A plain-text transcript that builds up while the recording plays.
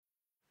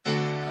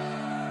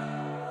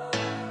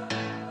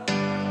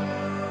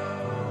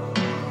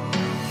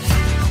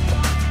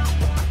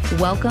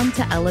Welcome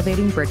to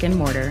Elevating Brick and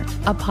Mortar,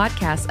 a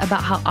podcast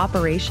about how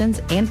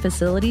operations and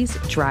facilities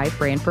drive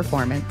brand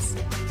performance.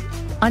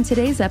 On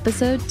today's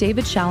episode,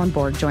 David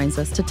Schalenbourg joins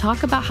us to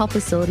talk about how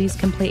facilities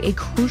can play a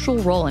crucial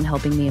role in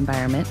helping the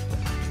environment,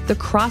 the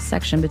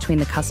cross-section between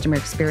the customer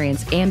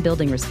experience and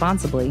building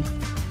responsibly,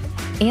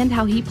 and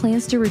how he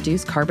plans to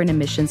reduce carbon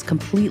emissions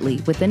completely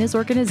within his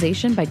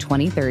organization by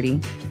 2030.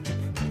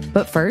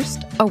 But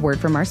first, a word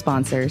from our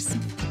sponsors.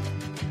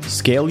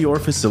 Scale your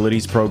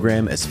facilities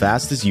program as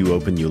fast as you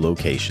open new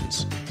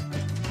locations.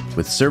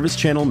 With Service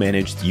Channel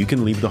Managed, you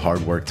can leave the hard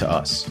work to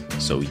us,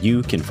 so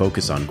you can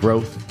focus on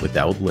growth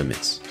without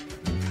limits.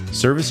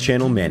 Service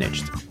Channel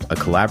Managed, a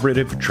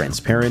collaborative,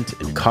 transparent,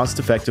 and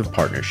cost-effective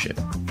partnership.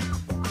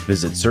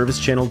 Visit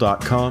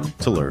servicechannel.com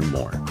to learn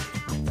more.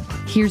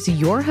 Here's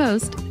your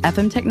host,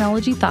 FM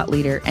Technology Thought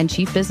Leader and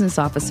Chief Business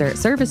Officer at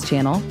Service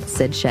Channel,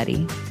 Sid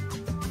Shetty.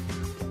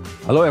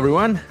 Hello,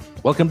 everyone.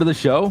 Welcome to the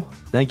show.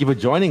 Thank you for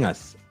joining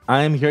us.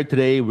 I am here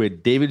today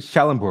with David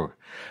Schalenbourg.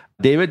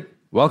 David,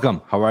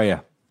 welcome. How are you?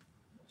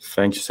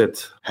 Thank you,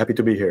 Sid. Happy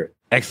to be here.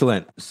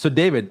 Excellent. So,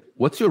 David,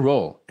 what's your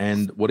role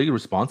and what are you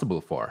responsible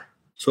for?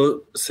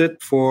 So, Sid,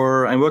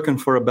 I'm working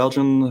for a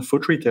Belgian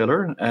food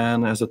retailer,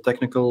 and as a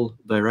technical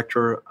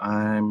director,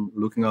 I'm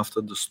looking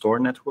after the store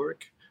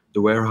network,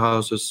 the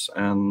warehouses,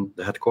 and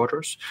the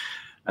headquarters.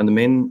 And the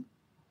main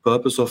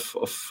purpose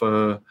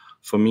for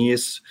me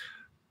is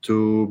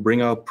to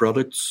bring our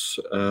products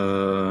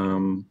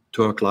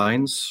to our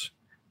clients,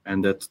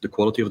 and that the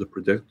quality of the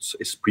products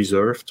is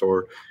preserved,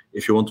 or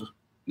if you want,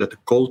 that the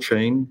cold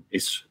chain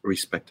is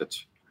respected.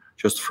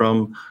 Just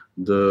from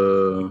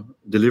the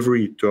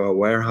delivery to our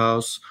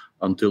warehouse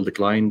until the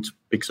client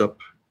picks up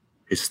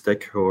his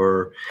steak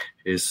or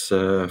his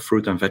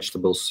fruit and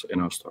vegetables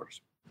in our stores.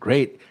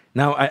 Great.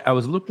 Now, I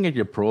was looking at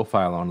your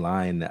profile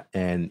online,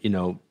 and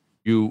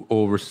you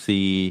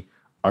oversee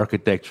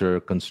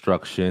architecture,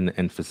 construction,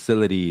 and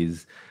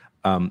facilities.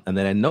 And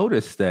then I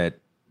noticed that,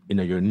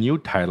 your new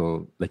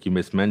title, like you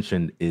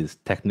mentioned, is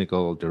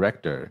technical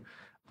director.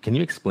 Can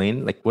you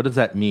explain, what does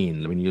that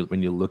mean when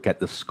you look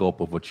at the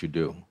scope of what you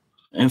do?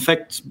 In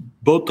fact,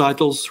 both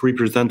titles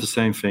represent the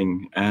same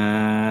thing.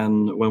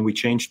 And when we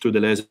changed to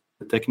Delhaize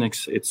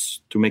Technics,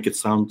 it's to make it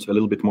sound a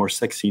little bit more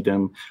sexy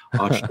than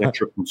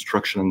architecture,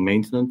 construction, and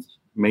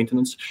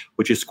maintenance,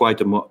 which is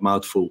quite a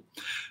mouthful.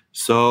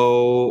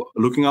 So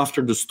looking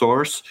after the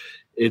stores,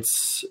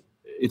 it's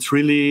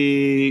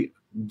really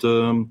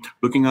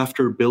looking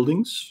after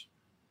buildings,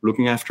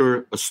 looking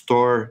after a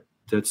store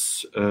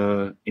that's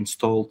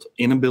installed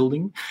in a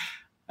building,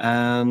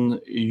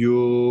 and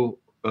you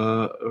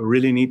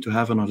really need to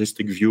have an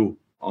holistic view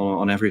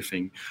on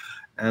everything.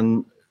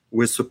 And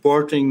we're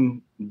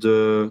supporting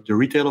the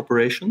retail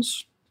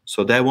operations,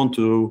 so they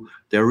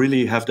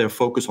really have their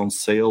focus on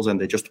sales, and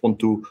they just want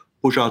to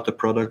push out the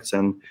products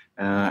and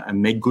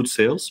make good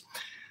sales.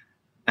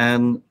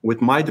 And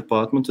with my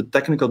department, the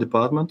technical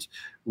department,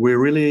 we're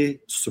really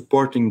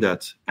supporting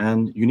that.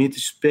 And you need a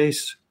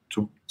space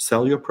to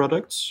sell your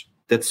products.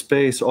 That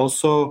space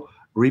also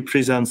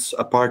represents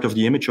a part of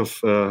the image of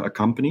a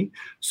company.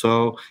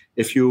 So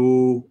if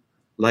you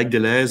like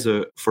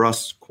Delhaize, for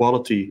us,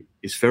 quality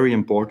is very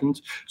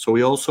important. So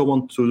we also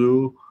want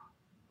to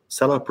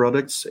sell our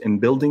products in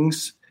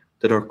buildings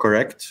that are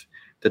correct,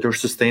 that are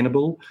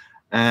sustainable,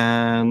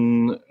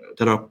 and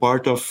that are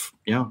part of,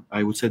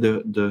 I would say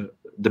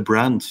the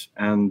brand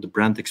and the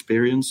brand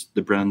experience,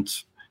 the brand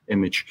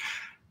image.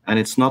 And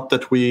it's not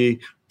that we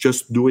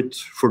just do it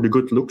for the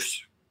good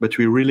looks, but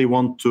we really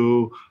want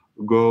to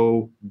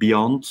go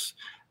beyond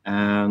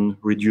and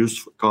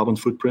reduce carbon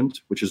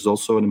footprint, which is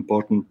also an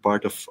important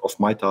part of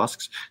my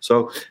tasks.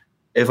 So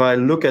if I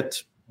look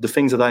at the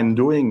things that I'm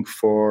doing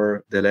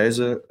for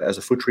Delhaize as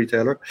a food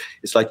retailer,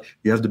 it's like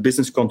you have the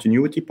business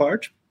continuity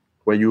part,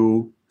 where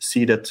you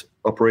see that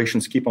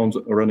operations keep on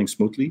running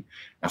smoothly.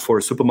 And for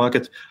a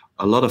supermarket,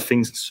 there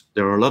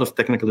are a lot of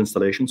technical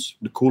installations,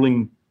 the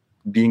cooling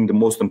being the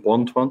most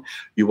important one.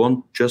 You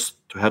want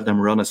just to have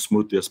them run as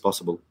smoothly as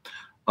possible.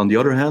 On the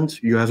other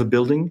hand, you have a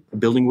building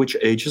which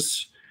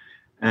ages,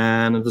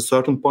 and at a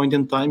certain point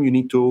in time, you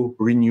need to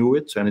renew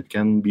it, and it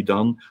can be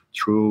done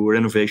through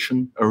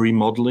renovation, a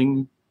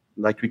remodeling,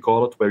 like we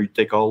call it, where you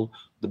take all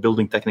the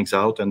building techniques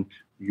out and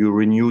you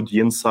renew the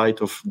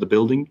inside of the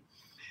building.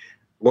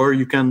 Or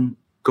you can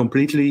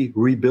completely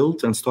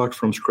rebuild and start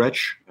from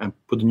scratch and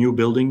put a new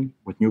building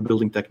with new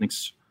building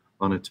techniques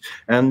on it.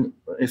 And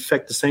in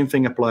fact, the same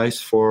thing applies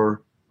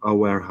for our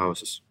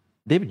warehouses.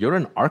 David, you're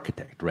an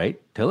architect,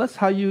 right? Tell us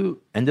how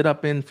you ended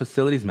up in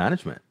facilities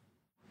management.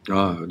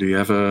 Do you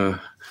have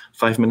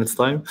 5 minutes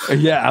time?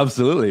 Yeah,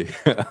 absolutely.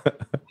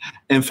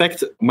 In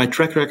fact, my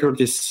track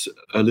record is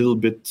a little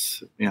bit,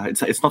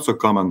 it's not so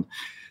common.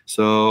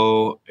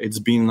 So it's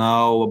been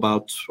now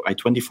about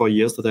 24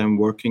 years that I'm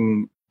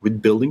working with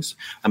buildings,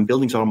 and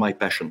buildings are my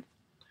passion.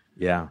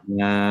 Yeah.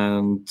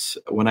 And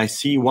when I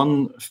see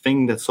one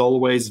thing that's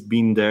always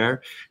been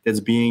there, that's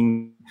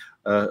being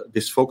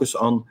this focus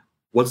on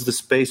what's the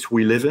space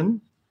we live in,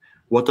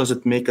 what does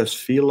it make us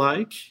feel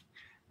like,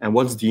 and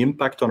what's the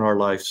impact on our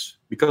lives?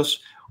 Because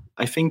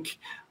I think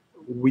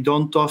we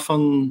don't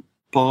often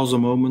pause a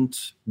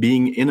moment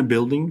being in a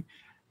building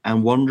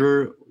and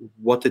wonder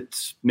what it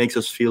makes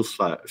us feel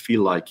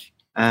like.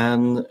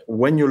 And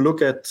when you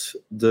look at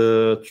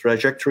the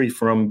trajectory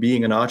from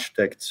being an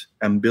architect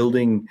and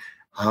building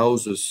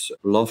houses,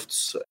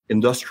 lofts,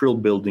 industrial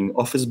building,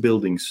 office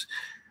buildings,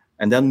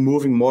 and then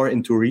moving more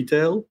into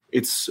retail,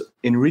 it's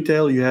in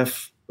retail you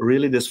have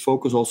really this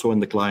focus also on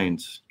the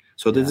client.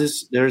 So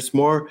there's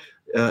more,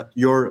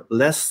 you're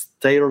less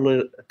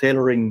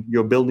tailoring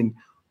your building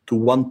to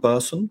one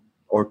person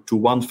or to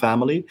one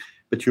family,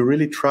 but you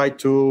really try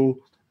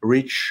to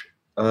reach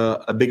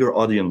a bigger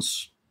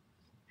audience.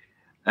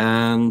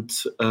 And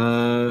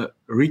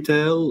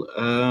retail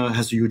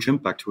has a huge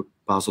impact. We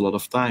pass a lot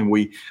of time.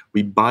 We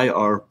buy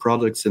our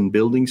products in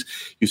buildings.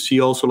 You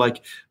see also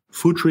like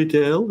food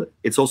retail.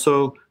 It's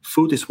also,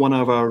 food is one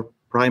of our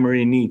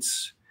primary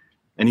needs.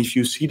 And if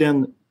you see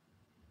then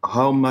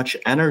how much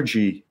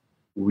energy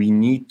we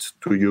need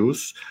to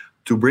use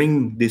to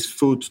bring this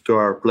food to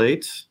our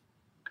plate,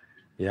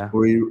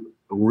 we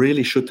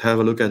really should have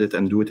a look at it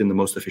and do it in the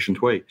most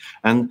efficient way.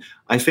 And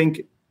I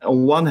think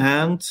on one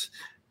hand,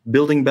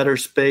 building better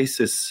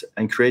spaces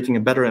and creating a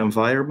better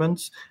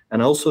environment,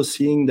 and also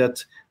seeing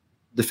that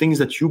the things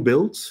that you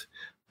build,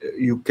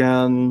 you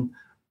can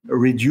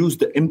reduce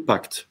the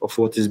impact of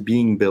what is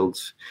being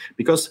built.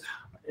 Because,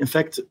 in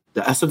fact,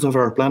 the assets of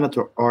our planet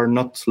are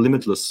not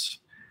limitless.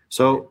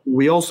 So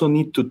we also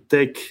need to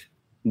take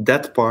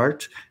that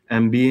part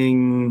and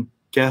being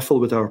careful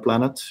with our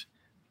planet,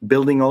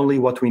 building only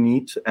what we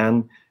need,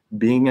 and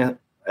being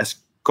as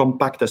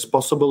compact as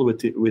possible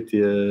with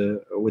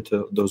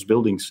those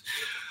buildings.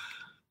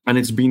 And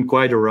it's been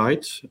quite a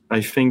ride. I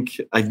think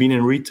I've been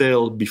in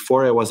retail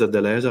before I was at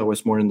Delhaize. I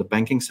was more in the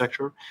banking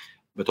sector,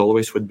 but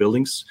always with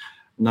buildings.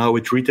 Now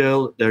with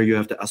retail, there you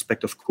have the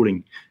aspect of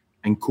cooling.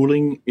 And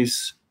cooling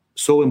is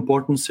so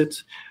important, Sid.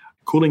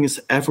 Cooling is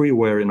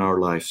everywhere in our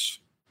lives.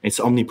 It's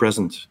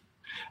omnipresent.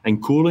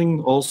 And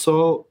cooling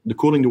also, the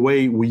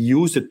way we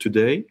use it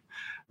today,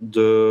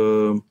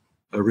 the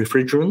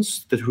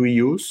refrigerants that we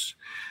use,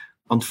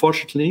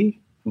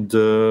 unfortunately,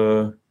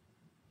 the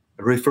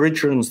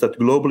refrigerants that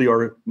globally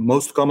are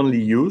most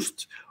commonly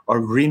used are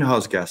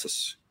greenhouse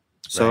gases.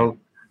 So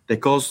they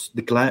cause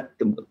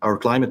our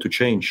climate to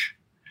change.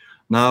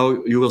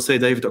 Now you will say,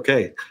 David,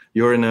 okay,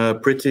 you're in a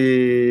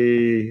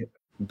pretty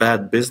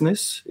bad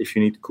business if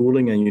you need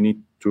cooling and you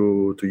need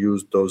to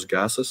use those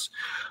gases.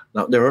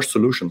 Now there are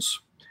solutions.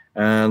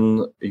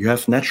 And you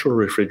have natural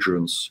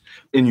refrigerants.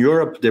 In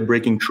Europe, they're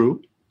breaking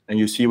through. And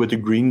you see with the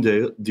Green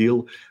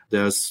Deal,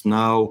 there's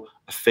now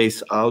a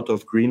phase out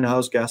of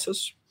greenhouse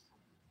gases.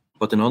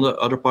 But in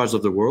other parts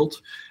of the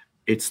world,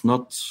 it's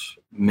not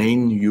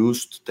main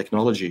used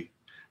technology.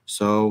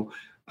 So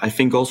I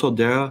think also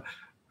there,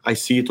 I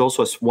see it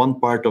also as one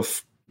part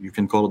of, you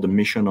can call it the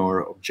mission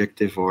or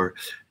objective, or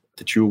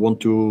that you want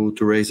to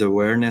raise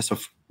awareness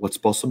of what's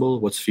possible,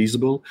 what's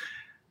feasible.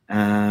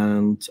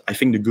 And I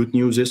think the good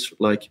news is,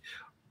 like,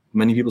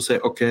 many people say,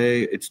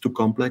 okay, it's too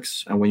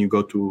complex. And when you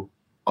go to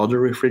other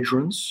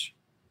refrigerants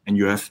and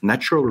you have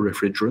natural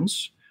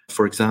refrigerants,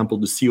 for example,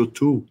 the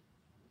CO2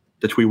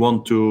 that we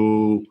want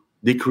to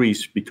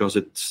decrease because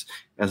it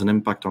has an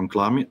impact on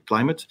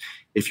climate.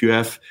 If you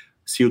have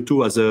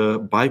CO2 as a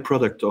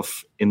byproduct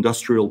of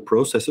industrial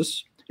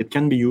processes, it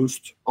can be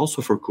used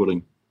also for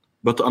cooling,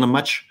 but on a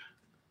much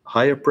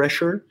higher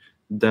pressure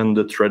than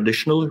the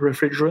traditional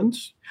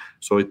refrigerants.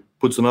 So it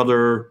puts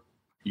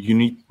you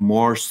need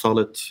more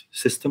solid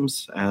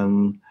systems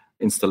and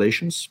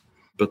installations.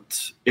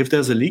 But if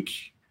there's a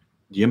leak,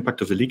 the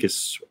impact of the leak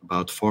is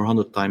about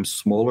 400 times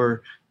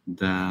smaller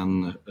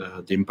than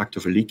the impact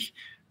of a leak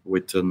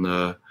with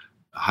an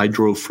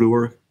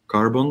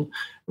hydrofluorocarbon,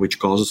 which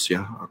causes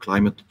our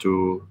climate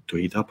to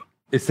heat up.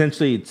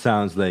 Essentially, it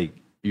sounds like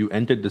you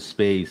entered the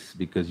space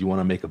because you want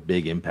to make a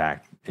big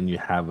impact and you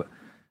have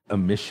a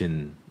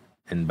mission.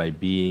 And by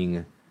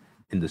being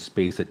in the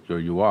space that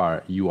you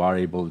are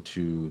able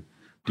to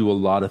do a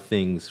lot of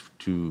things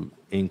to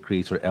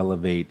increase or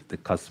elevate the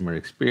customer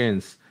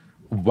experience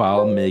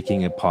while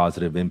making a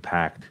positive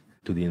impact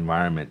to the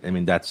environment. I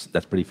mean, that's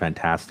pretty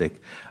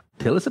fantastic.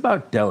 Tell us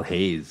about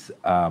Delhaize.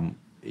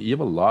 You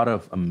have a lot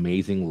of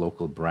amazing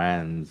local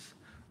brands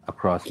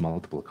across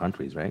multiple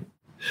countries, right?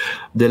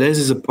 Delhaize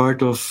is a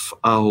part of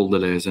Ahold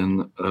Delhaize,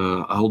 and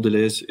Ahold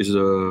Delhaize is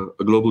a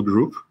global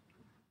group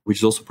which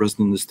is also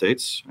present in the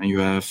States. And you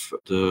have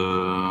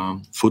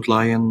the Food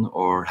Lion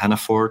or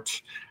Hannaford,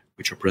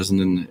 which are present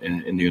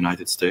in the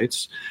United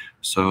States.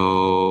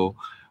 So,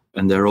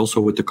 and they're also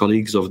with the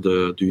colleagues of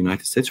the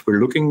United States. We're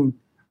looking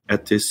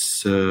at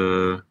this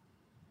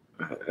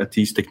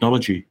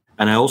technology,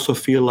 and I also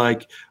feel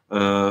like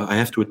I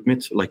have to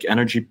admit, like,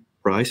 energy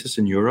prices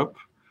in Europe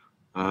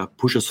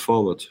push us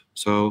forward.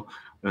 So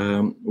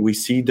we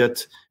see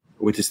that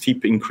with the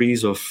steep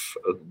increase of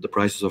the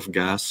prices of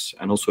gas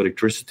and also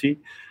electricity,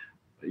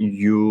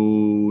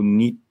 you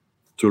need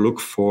to look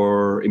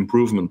for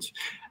improvement.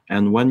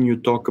 And when you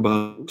talk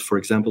about, for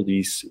example,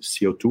 these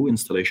CO2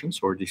 installations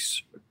or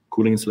these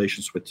cooling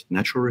installations with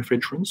natural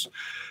refrigerants,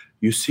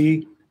 you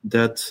see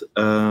that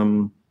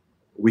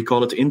we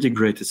call it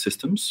integrated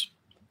systems.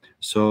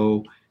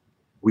 So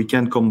we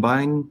can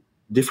combine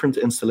different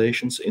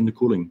installations in the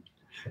cooling.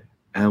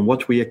 And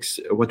what we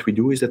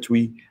do is that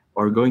we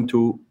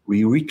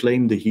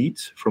reclaim the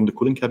heat from the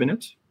cooling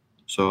cabinet.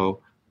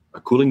 So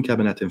a cooling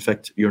cabinet, in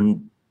fact, you're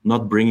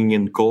not bringing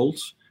in cold,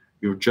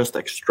 you're just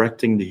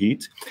extracting the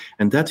heat.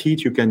 And that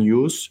heat you can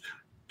use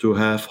to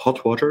have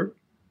hot water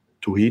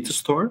to heat the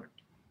store,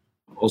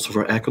 also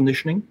for air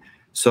conditioning.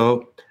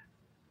 So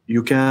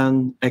you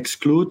can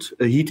exclude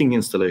a heating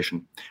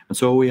installation. And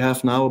so we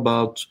have now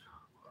about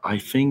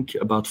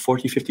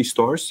 40, 50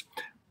 stores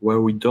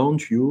where we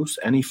don't use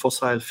any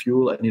fossil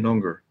fuel any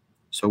longer.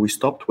 So we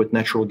stopped with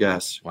natural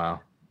gas.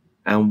 Wow.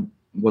 And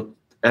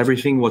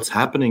what's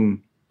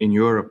happening in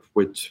Europe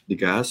with the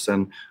gas,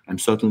 and I'm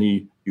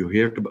certainly you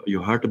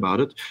heard about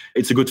it.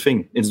 It's a good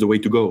thing. It's the way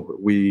to go.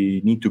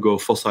 We need to go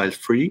fossil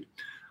free,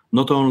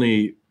 not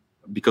only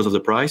because of the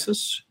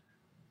prices,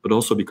 but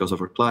also because of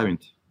our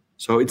climate.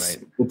 So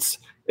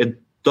it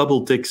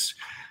double ticks.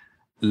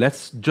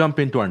 Let's jump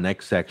into our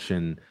next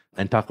section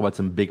and talk about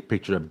some big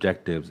picture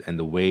objectives and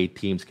the way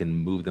teams can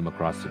move them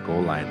across the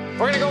goal line.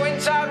 We're going to go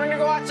inside, we're going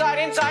to go outside,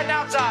 inside and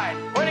outside.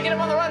 We're going to get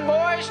them on the run,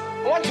 boys.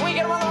 Once we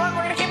get them on the run,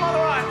 we're going to keep them on the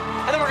run.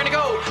 And then we're going to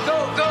go.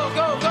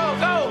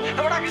 And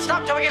we're not going to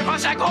stop till we get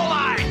across that goal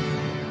line.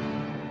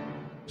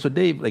 So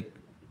Dave,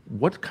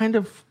 what kind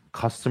of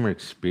customer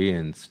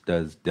experience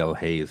does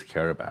Delhaize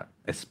care about?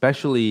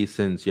 Especially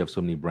since you have so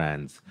many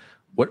brands.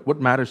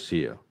 What matters to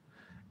you?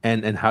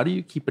 And how do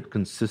you keep it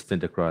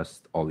consistent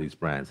across all these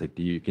brands? Can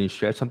you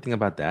share something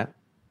about that?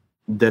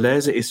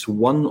 Delhaize is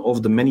one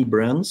of the many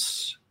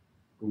brands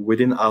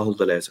within Ahold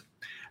Delhaize.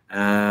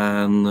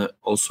 And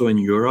also in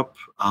Europe,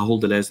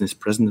 Ahold Delhaize is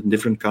present in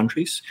different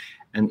countries,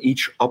 and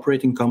each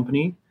operating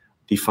company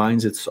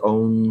defines its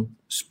own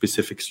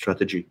specific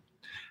strategy.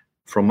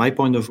 From my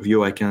point of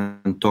view, I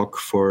can talk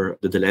for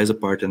the Delhaize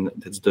part, and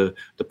that's the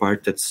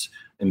part that's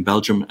in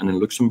Belgium and in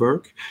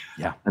Luxembourg.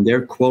 Yeah. And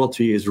their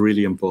quality is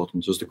really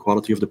important. Just the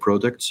quality of the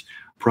products.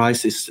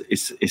 Price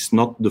is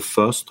not the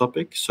first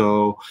topic.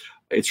 So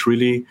it's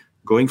really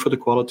going for the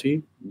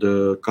quality,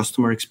 the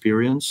customer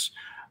experience,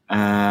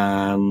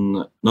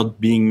 and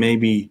not being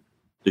maybe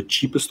the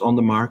cheapest on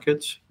the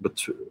market, but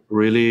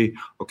really,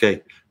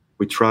 okay,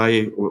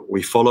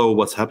 we follow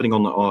what's happening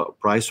on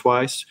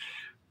price-wise,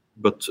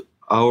 but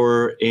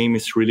our aim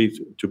is really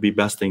to be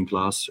best in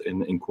class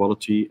in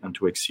quality and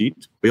to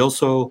exceed. We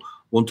also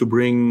want to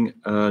bring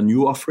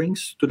new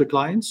offerings to the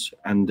clients.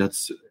 And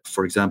that's,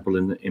 for example,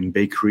 in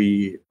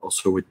bakery,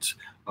 also with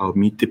our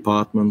meat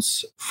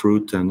departments,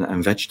 fruit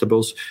and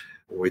vegetables,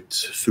 with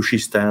sushi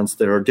stands.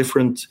 There are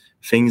different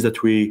things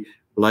that we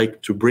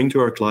like to bring to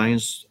our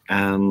clients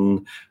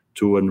and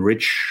to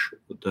enrich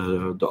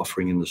the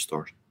offering in the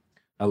store.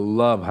 I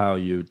love how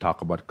you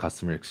talk about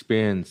customer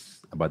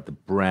experience, about the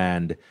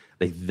brand.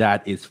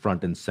 That is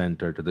front and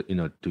center to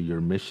to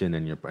your mission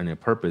and your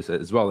purpose,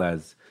 as well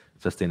as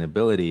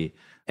sustainability.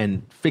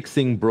 And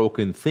fixing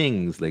broken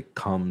things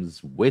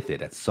comes with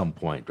it at some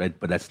point, right?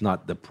 But that's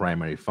not the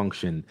primary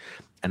function.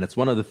 And it's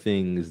one of the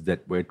things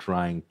that we're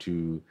trying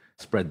to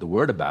spread the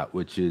word about,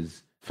 which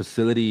is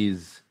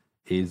facilities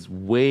is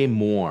way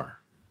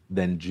more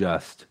than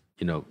just,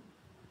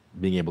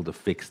 being able to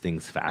fix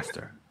things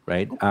faster,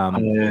 right?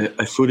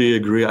 I fully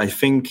agree. I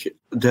think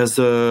there's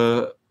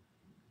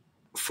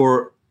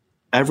for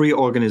every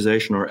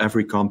organization or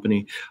every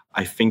company,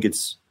 I think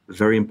it's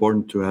very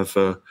important to have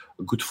a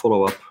good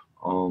follow-up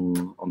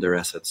on their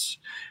assets.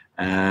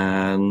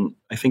 And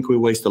I think we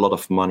waste a lot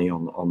of money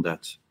on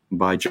that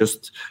by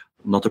just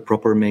not a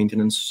proper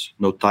maintenance,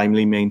 no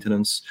timely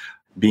maintenance,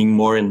 being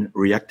more in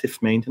reactive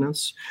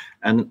maintenance.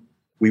 And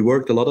we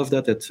worked a lot of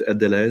that at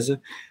Delhaize.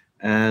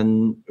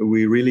 And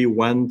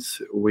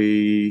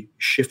we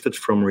shifted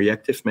from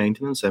reactive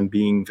maintenance and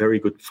being very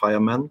good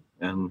firemen.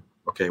 And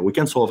okay, we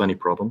can solve any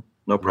problem,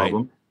 no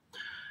problem.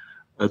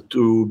 Right.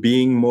 To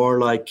being more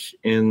like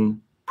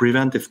in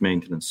preventive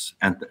maintenance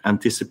and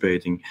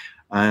anticipating.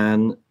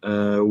 And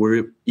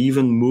we're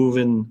even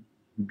moving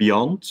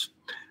beyond.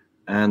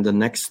 And the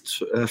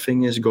next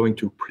thing is going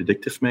to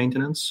predictive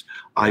maintenance.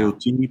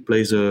 IoT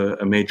plays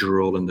a major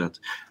role in that.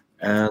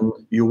 And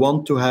you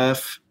want to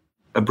have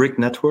a brick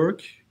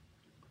network,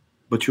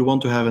 but you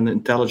want to have an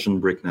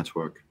intelligent brick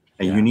network.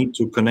 And you need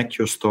to connect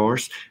your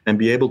stores and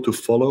be able to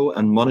follow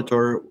and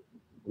monitor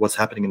what's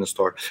happening in the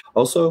store.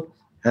 Also,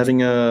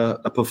 having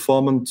a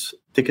performant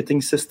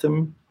ticketing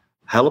system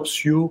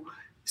helps you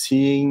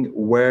seeing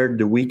where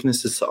the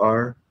weaknesses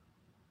are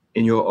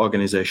in your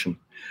organization.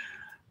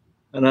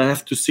 And I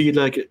have to see,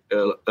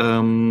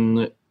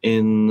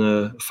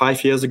 in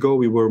 5 years ago,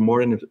 we were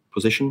more in a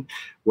position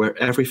where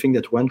everything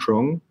that went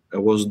wrong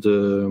was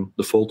the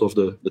fault of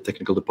the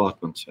technical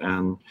department.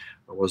 And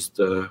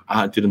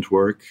it didn't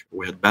work.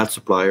 We had bad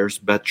suppliers,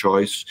 bad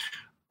choice,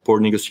 poor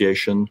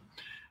negotiation.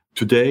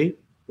 Today,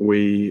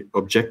 we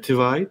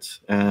objectify it,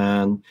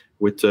 and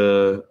with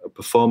a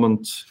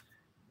performant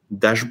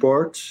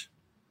dashboard,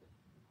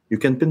 you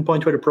can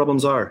pinpoint where the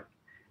problems are.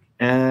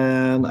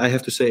 And I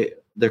have to say,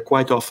 they're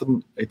quite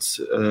often, it's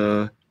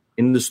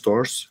in the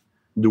stores,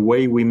 the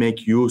way we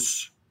make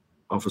use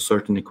of a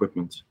certain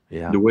equipment,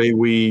 the way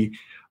we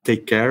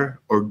take care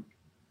or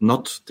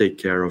not take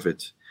care of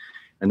it.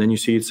 And then you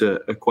see it's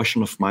a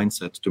question of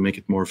mindset to make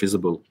it more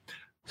visible.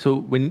 So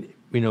when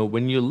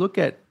you look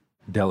at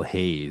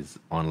Delhaize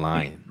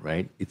online,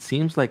 right, it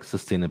seems like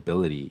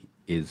sustainability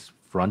is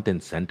front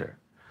and center.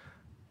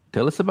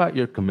 Tell us about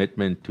your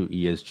commitment to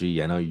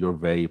ESG. I know you're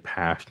very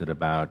passionate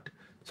about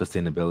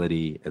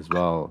sustainability as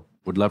well.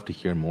 Would love to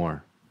hear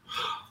more.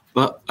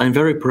 But I'm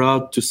very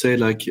proud to say,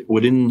 like,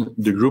 within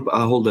the group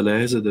Ahold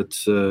Delhaize, that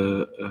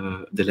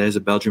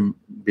Delhaize Belgium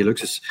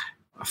Belux is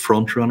a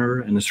front runner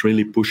and is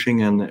really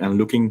pushing and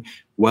looking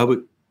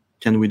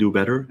can we do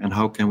better and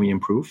how can we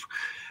improve.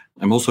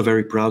 I'm also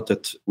very proud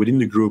that within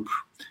the group,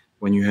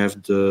 when you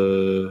have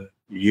the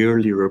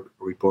yearly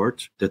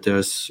report, that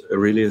there's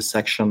really a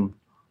section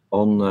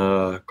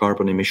on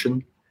carbon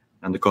emission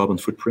and the carbon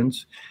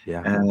footprint.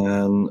 Yeah.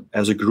 And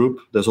as a group,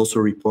 there's also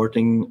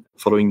reporting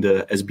following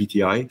the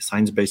SBTI,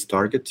 science-based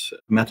target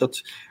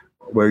method,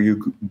 where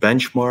you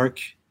benchmark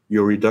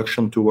your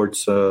reduction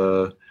towards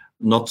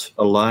not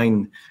a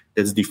line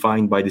that's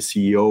defined by the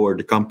CEO or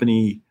the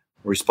company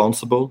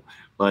responsible.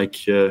 Like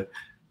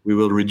we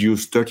will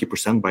reduce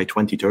 30% by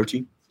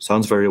 2030.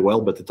 Sounds very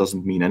well, but it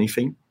doesn't mean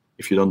anything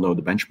if you don't know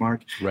the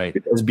benchmark. Right.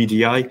 With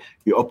SBTI,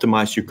 you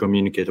optimize, you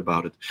communicate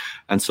about it.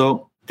 And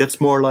so that's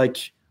more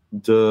like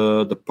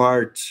the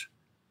part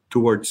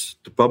towards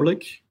the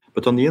public.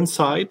 But on the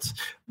inside,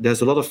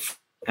 there's a lot of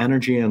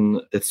energy and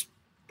it's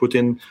put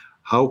in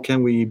how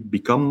can we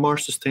become more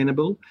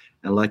sustainable.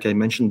 And like I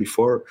mentioned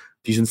before,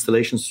 these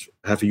installations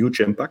have a huge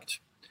impact.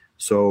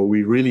 So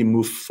we really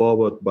move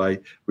forward by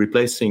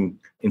replacing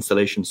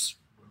installations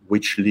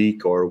which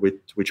leak or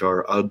which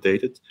are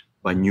outdated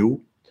by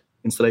new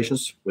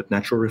installations with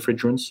natural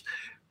refrigerants.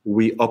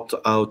 We opt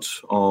out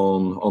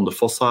on the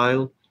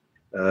fossil.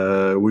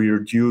 We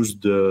reduce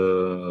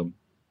the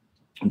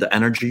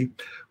energy.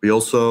 We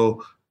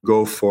also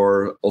go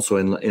for also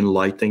in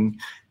lighting.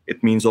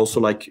 It means also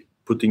like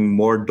putting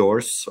more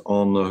doors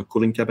on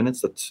cooling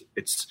cabinets. That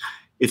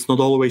it's not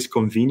always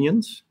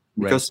convenient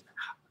because,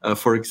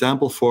 for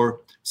example,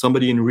 for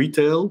somebody in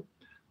retail,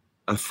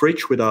 a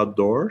fridge without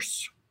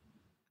doors,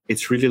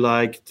 it's really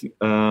like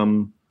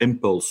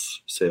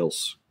impulse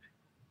sales.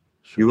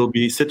 You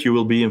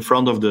will be in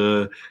front of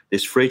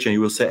this fridge and you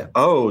will say,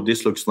 "Oh,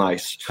 this looks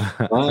nice."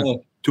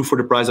 2 for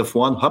the price of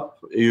 1. Hop,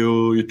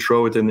 you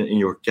throw it in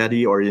your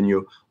caddy or in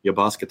your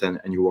basket and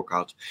you walk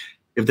out.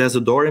 If there's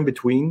a door in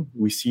between,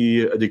 we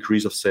see a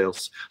decrease of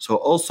sales. So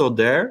also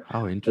there,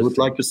 I would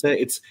like to say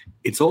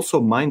it's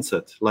also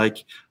mindset.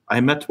 Like I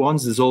met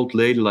once this old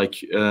lady,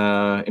 like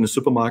in a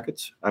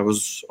supermarket. I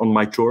was on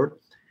my tour.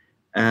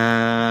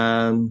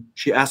 And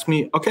she asked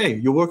me, "Okay,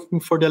 you're working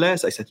for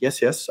Delhaize?" I said,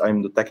 yes,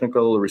 I'm the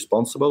technical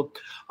responsible.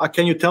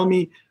 Can you tell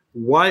me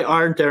why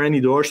aren't there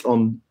any doors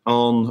on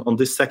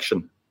this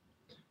section?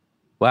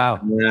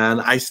 Wow.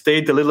 And I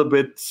stayed a little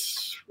bit,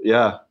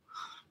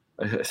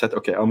 I said,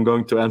 "Okay, I'm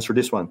going to answer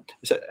this one."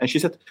 And she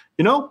said,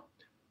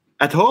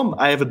 "At home,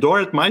 I have a door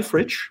at my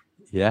fridge.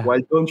 Yeah.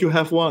 Why don't you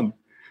have one?"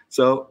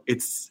 So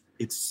it's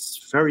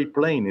very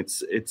plain.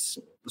 It's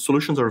the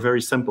solutions are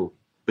very simple,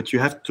 but you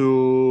have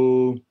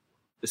to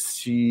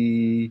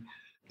see,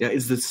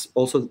 is this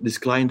also this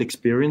client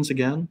experience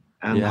again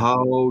and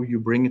how you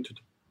bring it to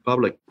the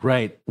public.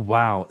 Right.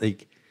 Wow.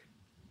 Like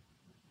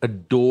a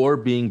door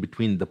being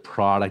between the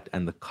product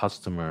and the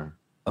customer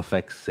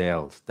affects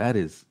sales. That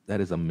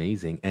is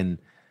amazing. And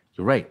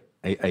you're right.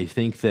 I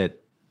think that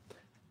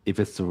if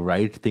it's the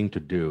right thing to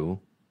do,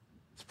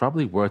 it's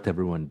probably worth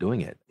everyone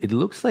doing it. It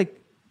looks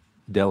like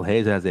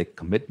Delhaize has a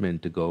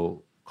commitment to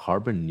go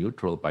carbon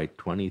neutral by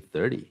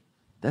 2030.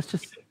 That's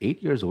just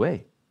 8 years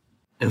away.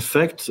 In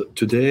fact,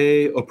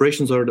 today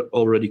operations are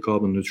already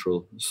carbon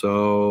neutral.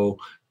 So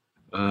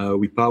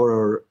we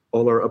power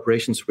all our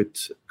operations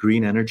with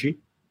green energy.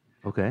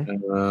 Okay.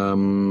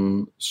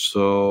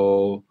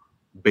 So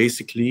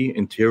basically,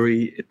 in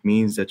theory, it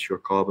means that you're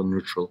carbon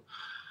neutral.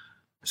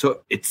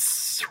 So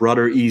it's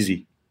rather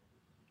easy.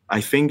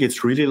 I think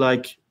it's really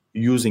like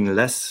using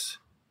less,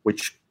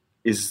 which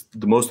is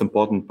the most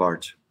important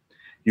part.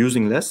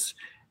 Using less.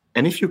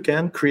 And if you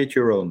can, create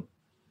your own.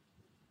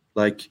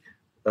 Like,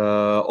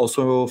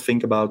 also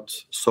think about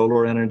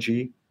solar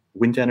energy,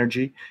 wind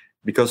energy,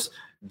 because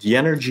the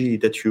energy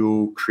that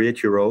you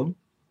create your own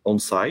on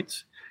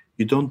site,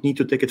 you don't need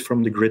to take it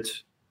from the grid.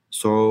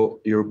 So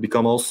you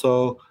become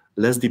also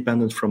less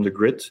dependent from the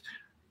grid.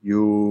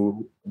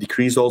 You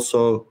decrease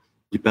also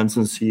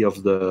dependency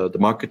of the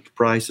market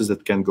prices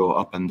that can go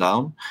up and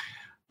down.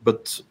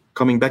 But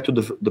coming back to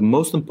the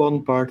most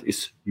important part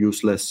is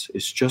use less.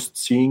 It's just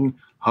seeing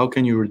how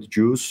can you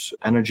reduce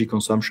energy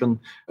consumption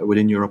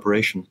within your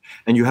operation.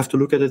 And you have to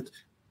look at it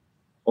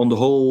on the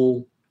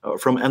whole,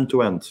 from end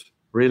to end.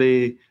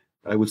 Really,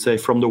 I would say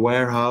from the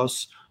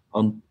warehouse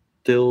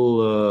until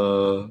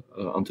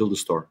the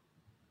store.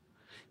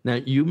 Now,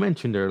 you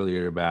mentioned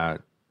earlier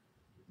about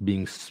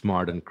being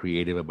smart and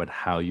creative about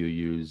how you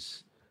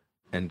use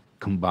and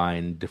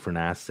combine different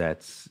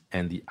assets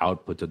and the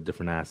outputs of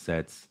different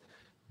assets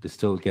to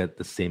still get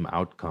the same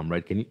outcome,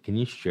 right? Can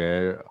you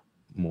share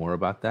more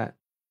about that?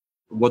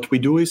 What we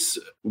do is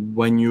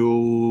when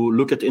you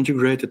look at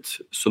integrated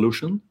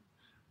solutions,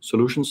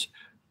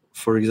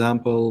 for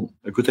example,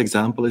 a good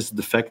example is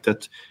the fact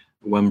that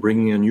when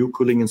bringing a new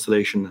cooling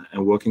installation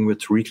and working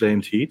with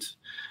reclaimed heat,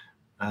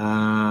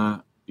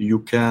 you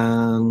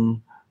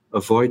can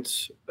avoid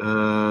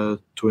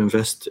to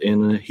invest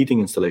in a heating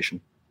installation.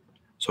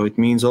 So it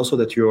means also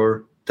that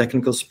your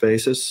technical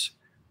spaces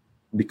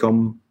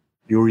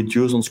you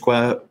reduce on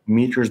square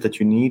meters that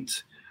you need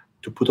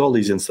to put all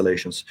these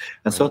installations.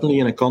 And certainly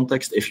in a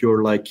context, if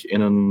you're like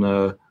in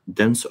a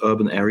dense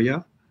urban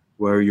area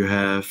where you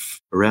have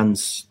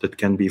rents that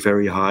can be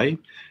very high,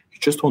 you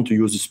just want to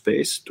use the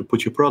space to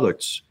put your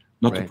products,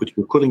 not to put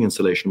your cooling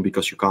installation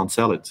because you can't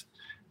sell it,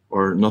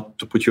 or not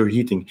to put your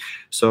heating.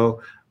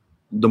 So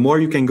the more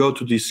you can go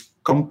to these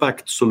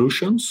compact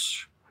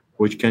solutions,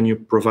 which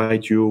can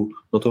provide you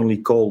not only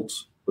cold,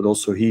 but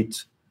also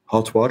heat,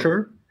 hot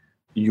water,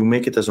 you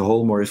make it as a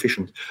whole more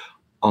efficient.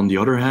 On the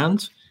other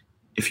hand,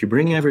 if you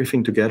bring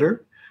everything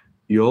together,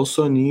 you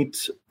also need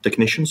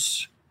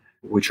technicians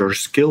which are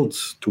skilled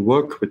to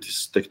work with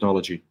this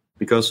technology.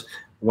 Because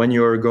when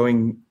you're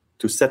going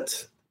to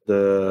set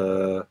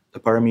the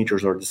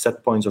parameters or the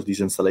set points of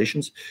these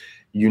installations,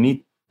 you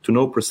need to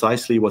know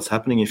precisely what's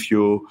happening. If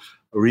you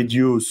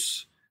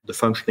reduce the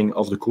functioning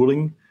of the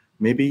cooling,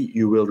 maybe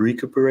you will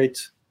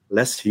recuperate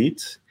less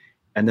heat,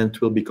 and then it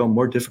will become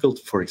more difficult,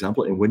 for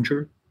example, in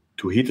winter,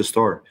 to heat a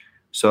store.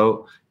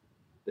 So,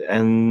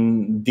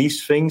 and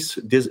these things,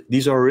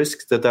 these are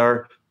risks that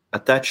are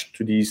attached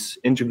to these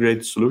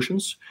integrated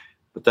solutions.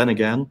 But then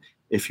again,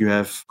 if you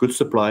have good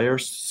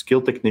suppliers,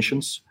 skilled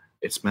technicians,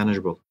 it's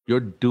manageable. You're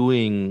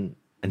doing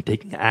and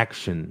taking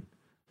action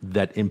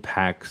that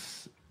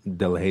impacts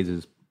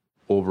Delhaize's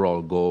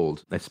overall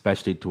goals,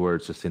 especially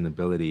towards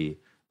sustainability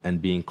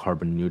and being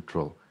carbon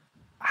neutral.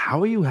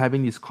 How are you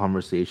having these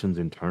conversations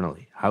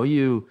internally? How are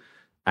you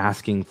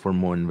asking for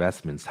more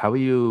investments? How are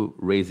you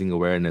raising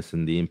awareness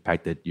and the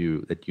impact that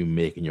you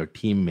make and your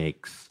team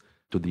makes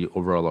to the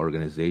overall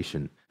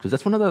organization? Because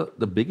that's one of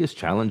the biggest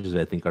challenges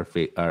I think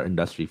our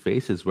industry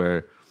faces,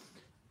 where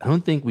I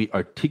don't think we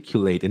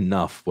articulate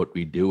enough what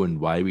we do and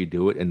why we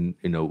do it, and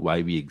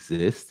why we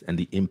exist and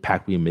the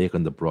impact we make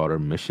on the broader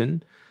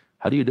mission.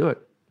 How do you do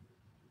it?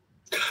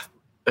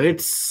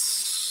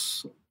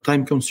 It's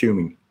time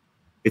consuming.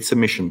 It's a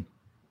mission.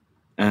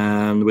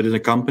 And within a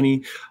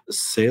company,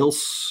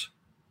 sales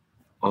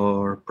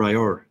are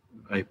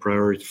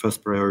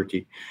first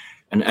priority.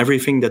 And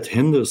everything that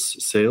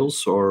hinders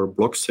sales or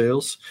blocks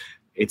sales,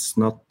 it's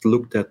not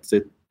looked at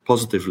it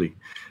positively.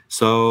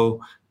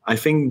 So I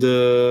think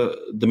the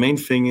main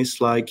thing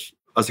is, like,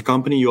 as a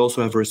company, you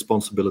also have a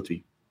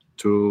responsibility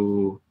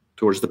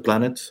towards the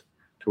planet,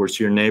 towards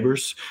your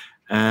neighbors,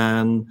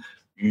 and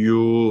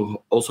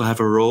you also have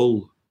a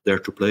role there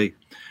to play.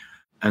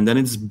 And then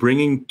it's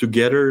bringing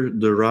together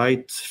the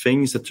right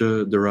things at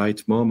the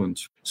right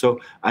moment. So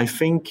I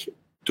think,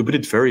 to put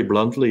it very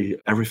bluntly,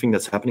 everything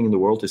that's happening in the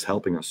world is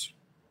helping us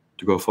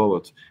to go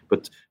forward.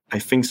 But I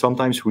think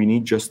sometimes we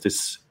need just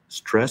this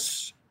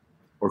stress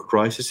or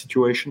crisis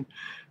situation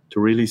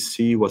to really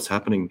see what's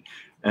happening.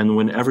 And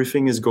when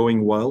everything is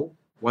going well,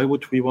 why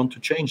would we want to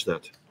change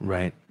that?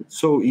 Right. It's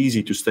so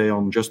easy to stay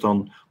on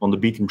the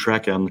beaten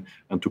track and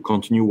to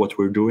continue what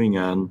we're doing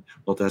and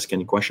not ask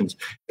any questions.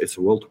 It's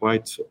a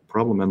worldwide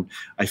problem. And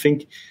I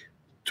think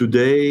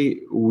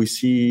today we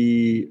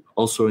see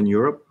also in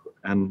Europe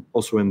and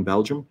also in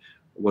Belgium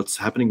what's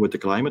happening with the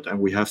climate. And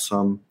we have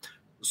some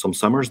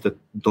summers that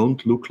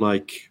don't look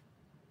like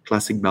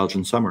classic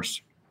Belgian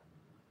summers.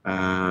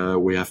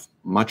 We have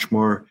much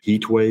more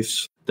heat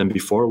waves than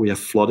before. We have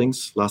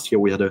floodings. Last year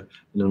we had an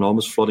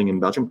enormous flooding in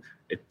Belgium.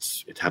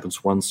 It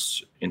happens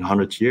once in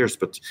 100 years.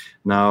 But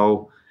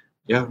now,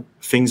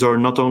 things are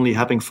not only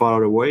happening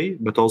far away,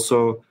 but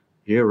also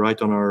here, right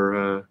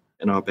on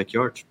in our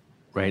backyard.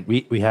 Right.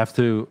 We have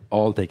to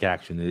all take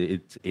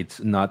action. It's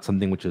not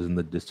something which is in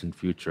the distant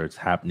future. It's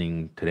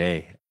happening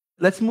today.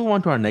 Let's move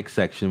on to our next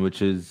section,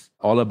 which is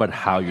all about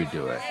how you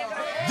do it.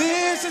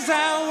 This is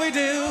how we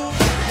do.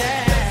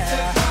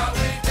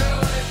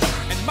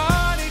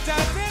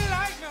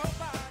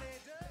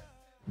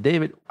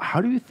 David,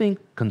 how do you think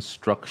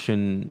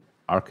construction,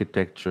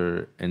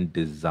 architecture, and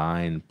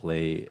design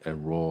play a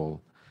role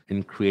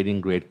in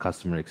creating great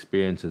customer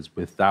experiences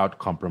without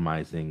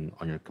compromising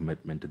on your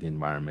commitment to the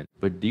environment?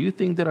 But do you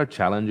think there are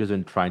challenges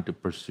in trying to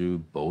pursue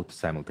both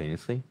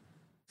simultaneously?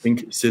 I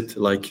think,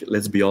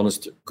 let's be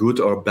honest, good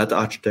or bad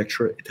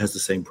architecture, it has the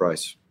same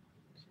price.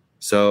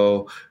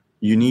 So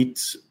you need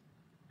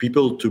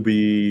people to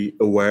be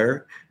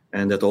aware,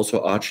 and that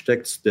also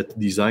architects that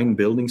design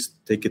buildings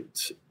take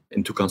it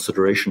into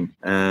consideration.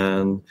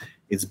 And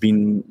it's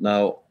been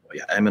now,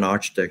 I'm an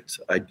architect.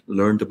 I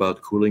learned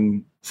about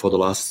cooling for the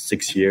last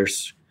 6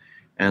 years.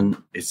 And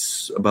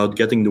it's about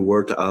getting the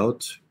word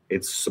out.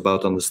 It's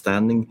about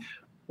understanding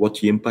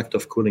what the impact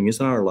of cooling is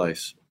in our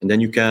lives. And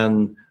then you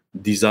can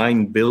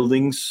design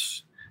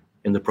buildings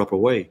in the proper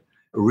way.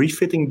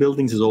 Refitting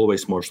buildings is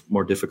always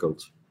more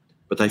difficult.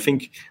 But I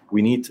think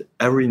we need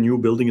every new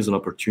building as an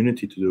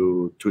opportunity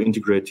to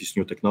integrate these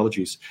new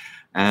technologies.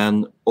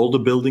 And all the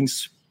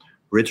buildings,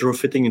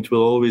 retrofitting, it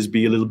will always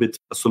be a little bit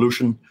a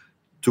solution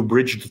to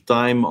bridge the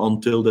time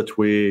until that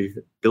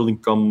building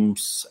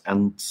comes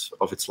end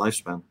of its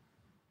lifespan.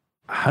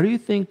 How do you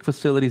think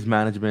facilities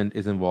management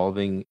is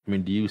evolving? I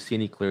mean, do you see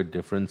any clear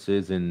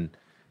differences in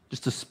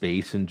just the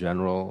space in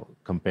general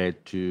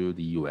compared to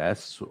the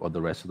US or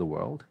the rest of the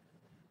world?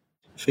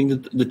 I think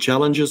that the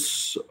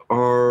challenges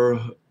are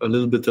a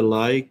little bit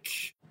alike.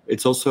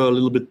 It's also a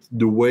little bit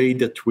the way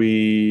that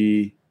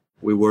we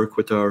work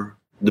with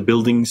the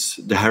buildings,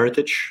 the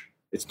heritage.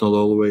 It's not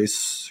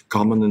always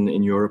common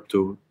in Europe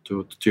to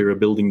tear a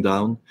building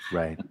down.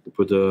 Right. And to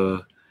put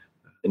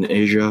in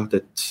Asia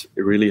that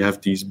really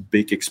have these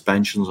big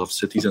expansions of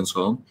cities and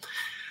so on.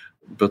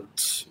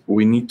 But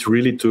we need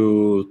really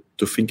to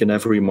think in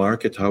every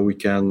market how we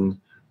can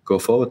go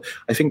forward.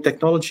 I think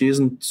technology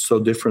isn't so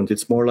different.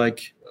 It's more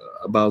like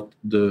about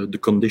the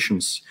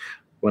conditions.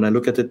 When I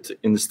look at it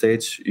in the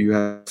States, you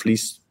have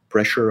less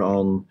pressure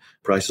on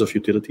prices of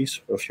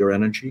utilities, of your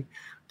energy,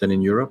 than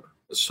in Europe.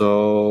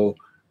 So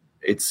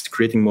it's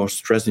creating more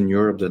stress in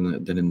Europe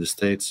than in the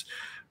States.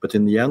 But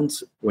in the end,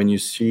 when you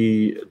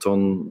see it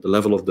on the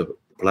level of the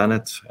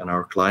planet and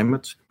our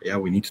climate,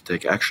 we need to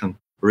take action.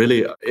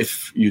 Really,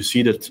 if you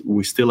see that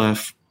we still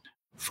have,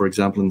 for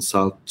example, in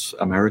South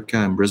America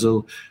and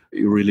Brazil,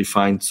 you really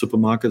find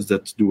supermarkets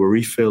that do a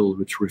refill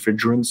with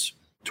refrigerants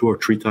 2 or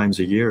 3 times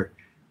a year.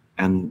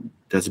 And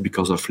that's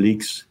because of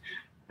leaks.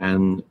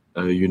 And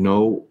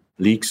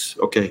leaks,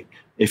 okay,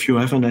 if you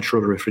have a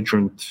natural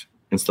refrigerant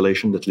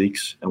installation that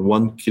leaks and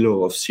 1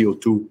 kilo of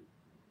CO2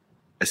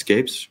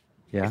 escapes,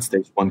 it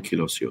stays 1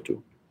 kilo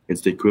CO2.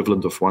 It's the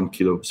equivalent of 1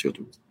 kilo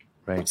CO2.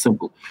 Right. It's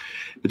simple.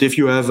 But if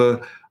you have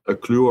a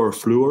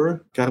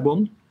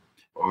chlorofluorocarbon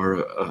or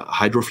a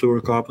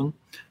hydrofluorocarbon,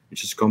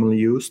 which is commonly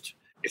used,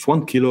 if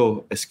 1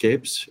 kilo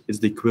escapes, it's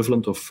the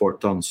equivalent of 4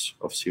 tons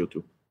of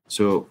CO2.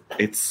 So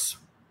it's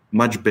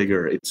much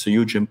bigger. It's a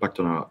huge impact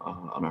on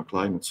our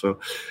climate. So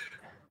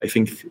I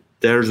think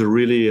there's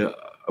a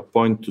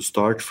point to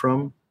start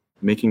from,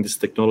 making this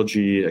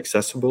technology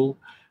accessible,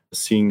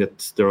 seeing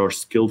that there are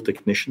skilled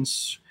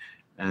technicians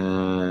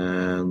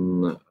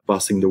and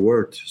passing the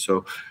word.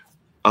 So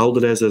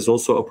Delhaize has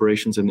also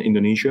operations in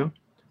Indonesia.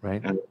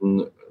 Right.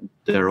 And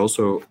they're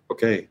also,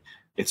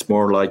 it's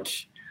more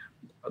like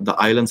the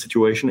island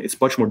situation. It's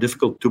much more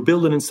difficult to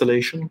build an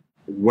installation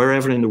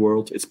wherever in the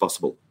world it's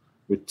possible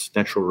with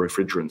natural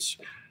refrigerants.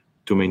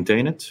 To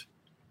maintain it,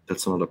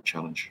 that's another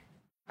challenge.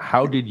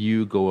 How did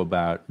you go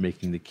about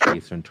making the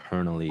case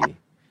internally?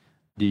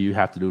 Do you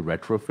have to do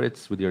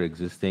retrofits with your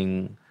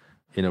existing,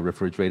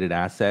 refrigerated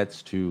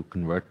assets to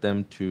convert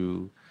them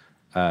to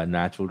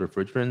natural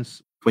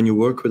refrigerants? When you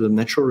work with a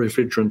natural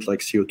refrigerant like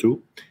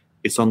CO2,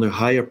 it's under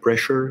higher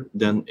pressure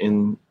than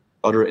in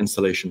other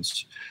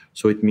installations.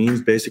 So it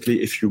means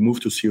basically if you move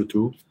to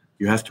CO2,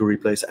 you have to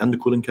replace and the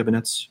cooling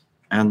cabinets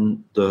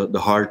and the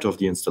heart of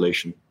the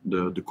installation,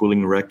 the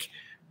cooling rack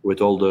with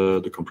all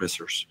the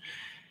compressors.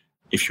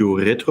 If you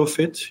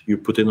retrofit, you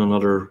put in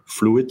another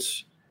fluid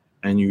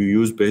and you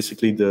use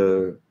basically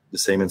the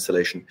same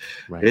installation.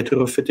 Right.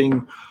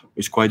 Retrofitting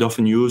is quite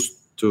often used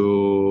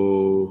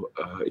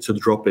it's a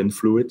drop-in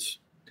fluid,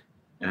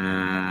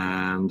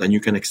 and then you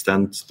can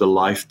extend the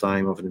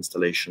lifetime of an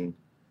installation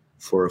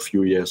for a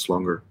few years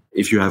longer.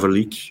 If you have a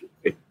leak,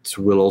 it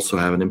will also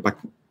have an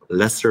impact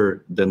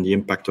lesser than the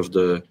impact of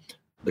the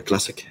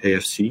classic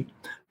AFC,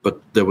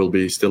 but there will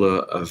be still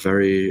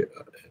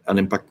an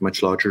impact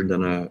much larger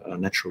than a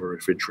natural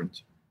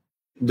refrigerant.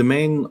 The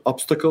main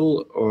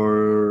obstacle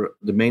or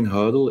the main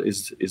hurdle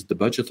is the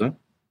budget,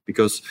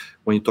 because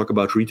when you talk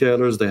about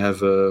retailers, they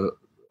have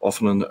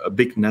often a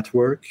big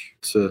network,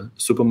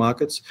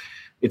 supermarkets.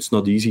 It's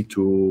not easy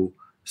to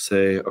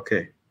say,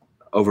 okay,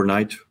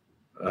 overnight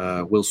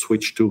we'll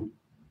switch to.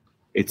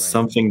 It's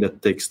something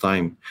that takes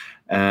time.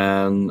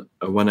 And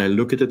when I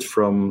look at it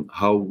from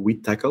how we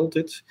tackled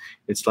it,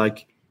 it's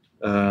like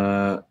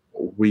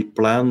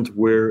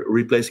we're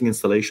replacing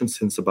installations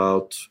since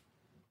about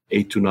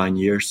 8 to 9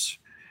 years.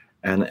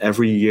 And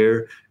every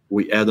year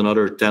we add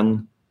another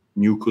 10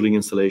 new cooling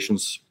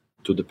installations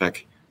to the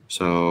pack.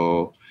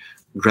 So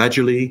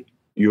gradually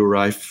you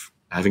arrive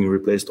having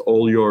replaced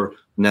all your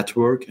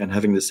network and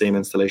having the same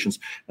installations.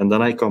 And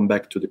then I come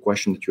back to the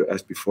question that you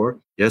asked before.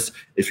 Yes,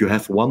 if you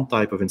have one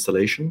type of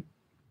installation,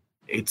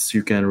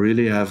 you can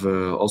really have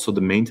also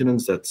the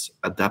maintenance that's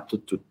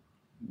adapted to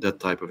that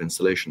type of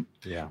installation.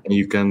 Yeah. And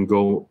you can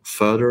go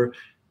further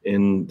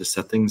in the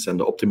settings and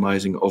the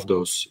optimizing of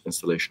those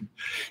installations.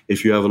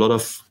 If you have a lot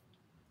of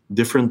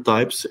different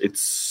types,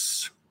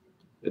 it's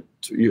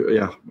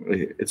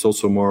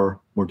also more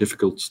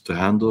difficult to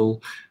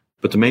handle.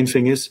 But the main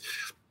thing is,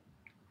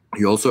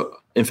 you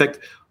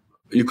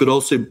could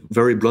also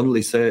very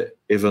bluntly say,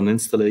 if an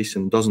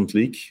installation doesn't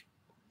leak,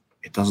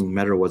 it doesn't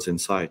matter what's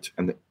inside.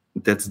 And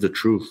that's the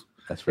truth.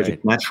 That's right. If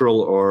it's natural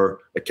or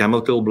a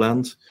chemical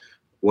blend,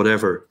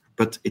 whatever,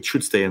 but it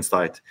should stay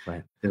inside.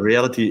 Right. The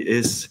reality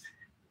is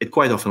it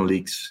quite often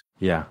leaks.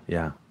 Yeah.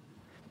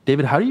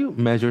 David, how do you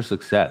measure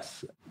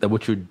success? That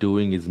what you're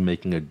doing is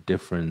making a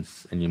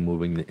difference and you're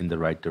moving in the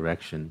right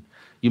direction.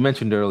 You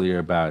mentioned earlier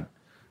about,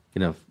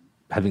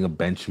 having a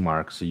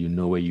benchmark so you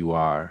know where you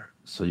are,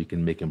 so you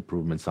can make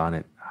improvements on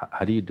it.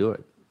 How do you do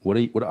it?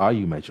 What are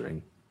you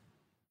measuring?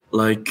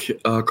 Like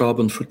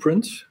carbon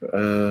footprint,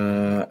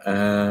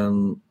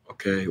 and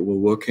we're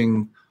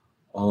working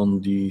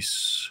on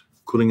these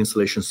cooling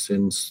installations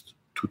since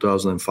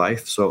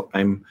 2005. So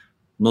I'm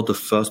not the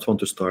first one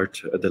to start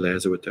at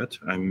Delhaize with that.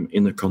 I'm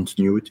in a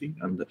continuity,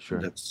 and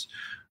that's.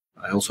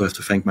 I also have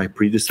to thank my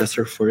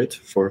predecessor for it,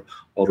 for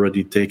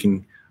already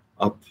picking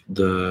up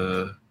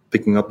the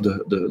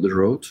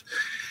road.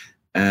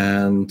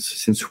 And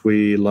since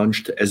we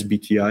launched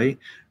SBTI,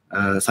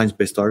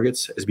 Science-Based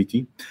Targets,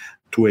 SBT,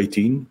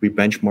 2018, we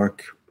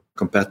benchmark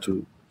compared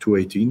to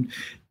 2018.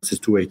 Since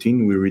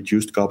 2018, we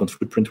reduced carbon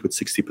footprint with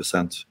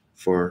 60%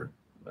 for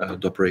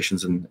the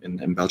operations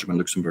in Belgium and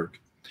Luxembourg.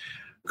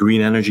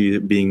 Green energy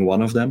being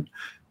one of them,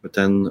 but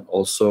then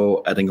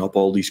also adding up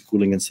all these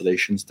cooling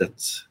installations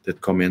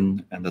that come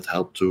in and that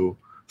help to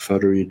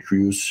further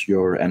reduce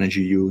your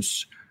energy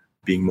use,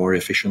 being more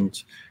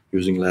efficient,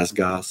 using less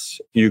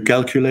gas. You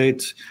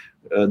calculate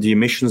the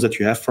emissions that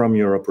you have from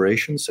your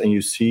operations, and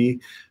you see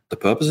the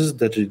purposes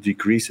that it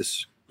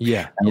decreases.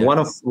 Yeah. And one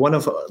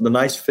of the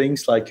nice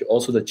things, like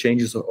also that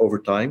changes over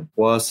time,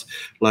 was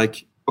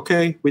like,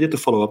 okay, we did the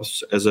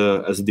follow-ups as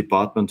a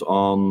department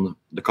on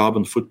the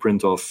carbon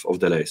footprint of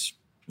Delhaize.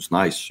 It's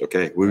nice.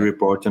 Okay, we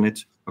report on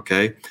it.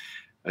 Okay,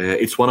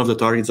 it's one of the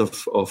targets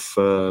of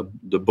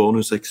the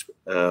bonus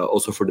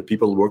also for the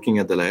people working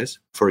at Delhaize.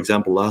 For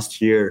example,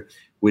 last year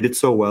we did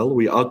so well,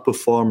 we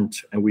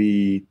outperformed and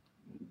we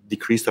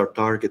decreased our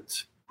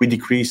target. We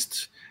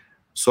decreased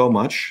so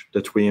much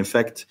that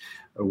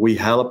we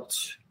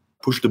helped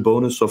push the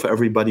bonus of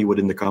everybody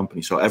within the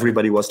company. So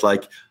everybody was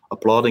like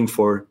applauding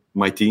for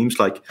my teams,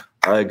 like,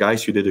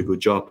 guys, you did a good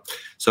job.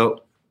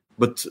 So,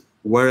 but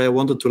where I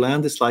wanted to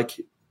land is like,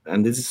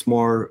 and this is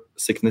more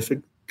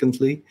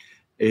significantly,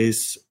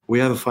 is we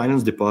have a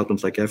finance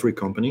department like every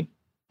company.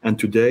 And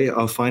today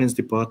our finance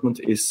department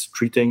is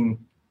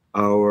treating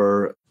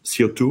our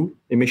CO2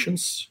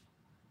 emissions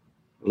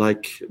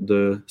like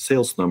the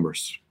sales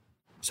numbers.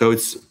 So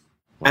it's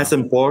as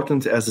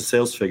important as the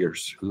sales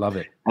figures. Love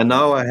it. And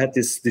now I had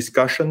this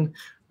discussion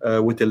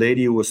with the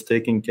lady who was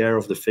taking care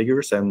of the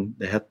figures, and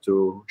she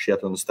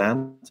had to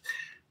understand.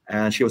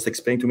 And she was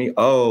explaining to me,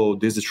 oh,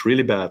 this is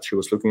really bad. She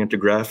was looking at the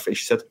graph and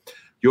she said,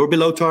 you're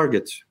below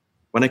target.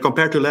 When I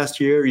compare to last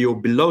year, you're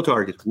below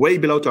target, way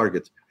below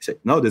target. I said,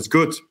 no, that's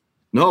good.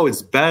 No,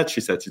 it's bad,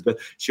 she said.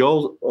 She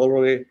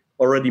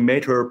already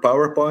made her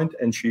PowerPoint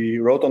and she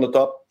wrote on the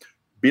top,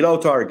 below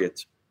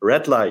target,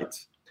 red light.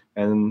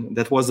 And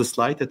that was the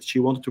slide that she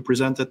wanted to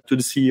present it to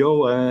the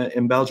CEO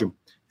in Belgium.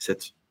 I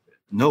said,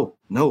 no,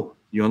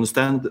 you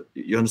understand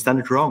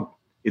it wrong.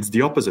 It's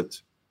the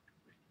opposite.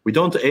 We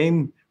don't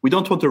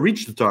want to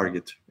reach the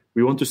target.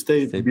 We want to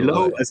stay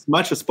below as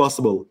much as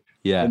possible.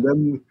 Yeah. And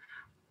then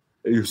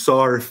you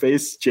saw her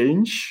face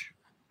change.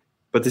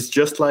 But it's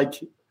just like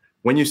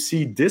when you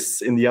see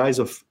this in the eyes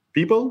of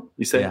people,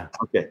 you say,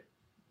 okay,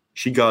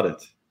 she got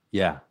it.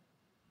 Yeah.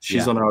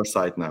 She's on our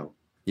side now.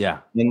 Yeah.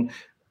 And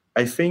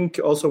I think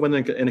also when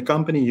in a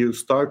company you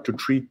start to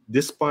treat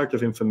this part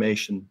of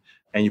information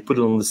and you put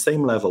it on the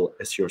same level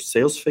as your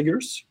sales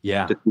figures,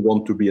 that you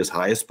want to be as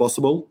high as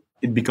possible,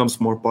 it becomes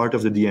more part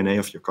of the DNA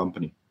of your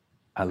company.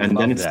 And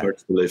then it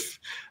starts to live.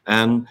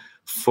 And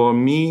for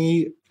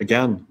me,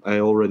 again, I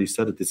already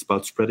said it, it's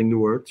about spreading the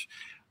word.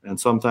 And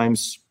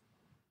sometimes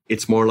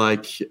it's more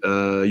like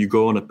you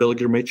go on a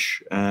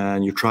pilgrimage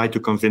and you try to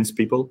convince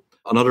people.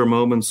 On other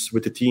moments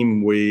with the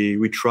team,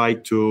 we try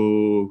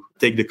to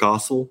take the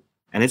castle.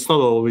 And it's not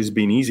always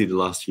been easy the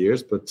last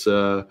years, but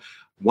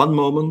one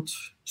moment,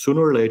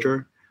 sooner or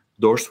later,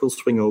 doors will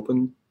swing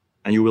open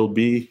and you will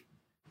be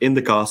in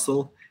the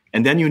castle.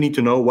 And then you need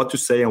to know what to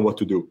say and what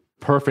to do.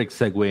 Perfect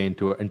segue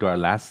into our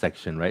last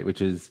section, right?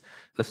 Which is,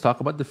 let's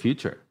talk about the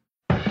future.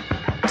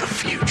 The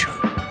future.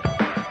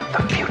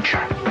 The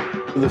future.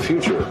 The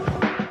future.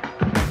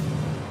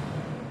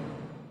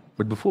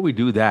 But before we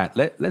do that,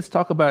 let's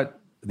talk about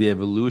the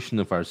evolution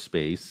of our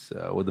space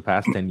over the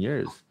past 10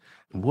 years.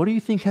 What do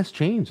you think has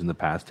changed in the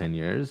past 10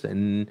 years?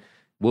 And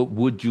what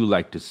would you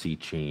like to see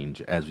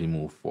change as we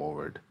move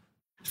forward?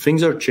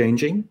 Things are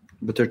changing,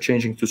 but they're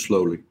changing too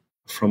slowly.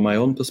 From my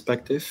own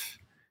perspective,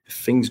 if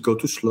things go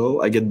too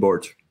slow, I get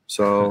bored.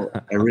 So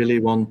I really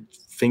want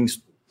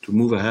things to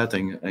move ahead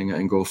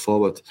and go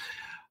forward.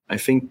 I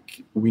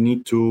think we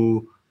need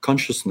to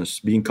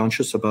being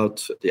conscious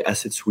about the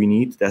assets we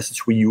need, the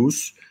assets we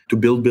use to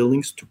build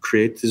buildings, to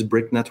create this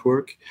brick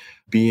network,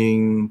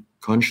 being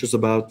conscious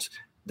about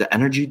the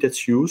energy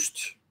that's used.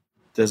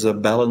 There's a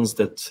balance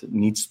that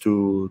needs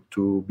to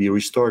be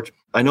restored.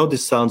 I know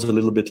this sounds a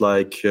little bit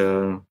like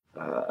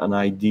an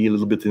idea, a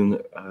little bit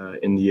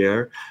in the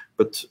air,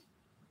 but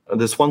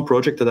there's one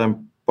project that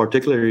I'm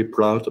particularly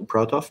proud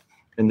of,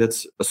 and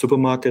that's a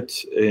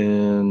supermarket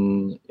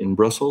in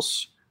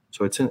Brussels.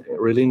 So it's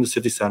really in the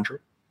city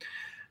center.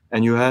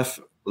 And you have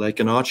like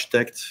an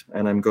architect,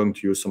 and I'm going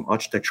to use some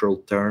architectural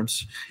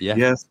terms. Yeah.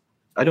 You have,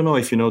 I don't know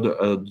if you know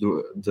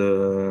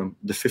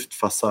the fifth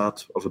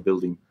facade of a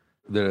building.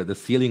 The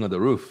ceiling or the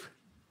roof.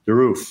 The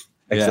roof,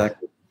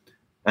 exactly. Yeah.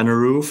 And a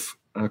roof,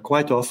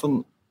 quite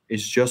often,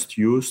 is just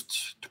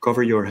used to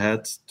cover your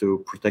head,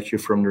 to protect you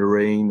from the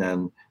rain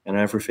and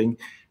everything.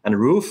 And a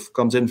roof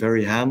comes in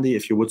very handy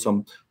if you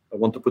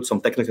want to put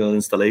some technical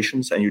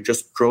installations, and you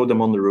just throw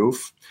them on the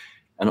roof,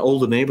 and all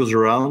the neighbors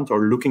around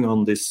are looking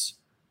on this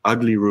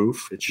ugly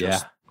roof. It's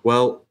just,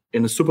 well,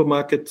 in a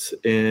supermarket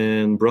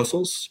in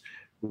Brussels,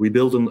 we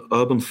built an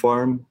urban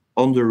farm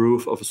on the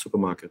roof of a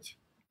supermarket.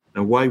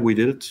 And why we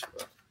did it?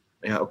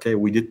 Yeah, okay,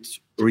 we did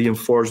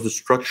reinforce the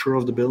structure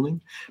of the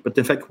building, but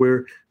in fact,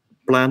 we're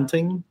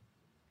planting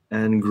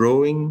and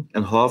growing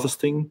and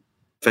harvesting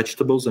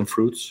vegetables and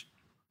fruits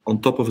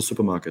on top of a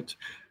supermarket.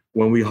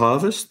 When we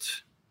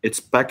harvest, it's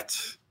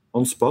packed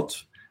on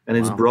spot and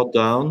it's brought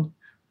down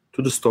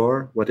to the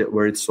store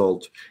where it's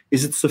sold.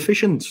 Is it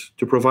sufficient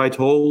to provide the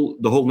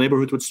whole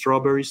neighborhood with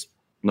strawberries?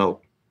 No.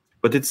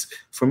 But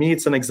for me,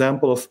 it's an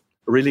example of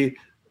really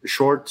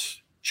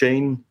short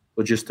chain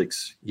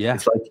logistics. Yeah.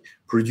 It's like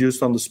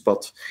produced on the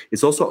spot.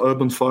 It's also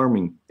urban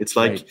farming. It's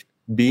like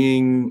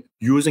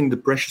using the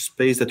precious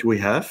space that we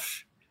have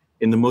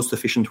in the most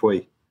efficient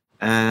way.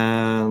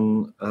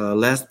 And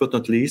last but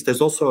not least,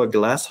 there's also a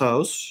glass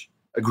house,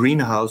 a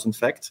greenhouse, in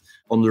fact,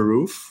 on the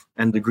roof.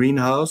 And the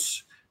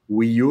greenhouse,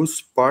 we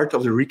use part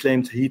of the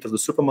reclaimed heat of the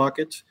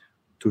supermarket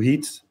to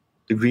heat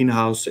the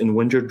greenhouse in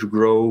winter to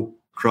grow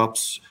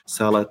crops,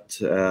 salad,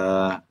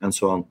 and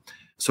so on.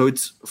 So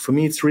for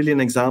me, it's really an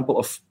example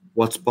of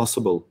what's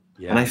possible.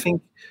 Yeah. And I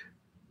think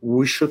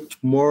we should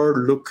more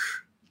look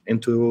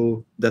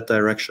into that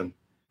direction.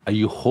 Are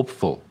you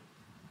hopeful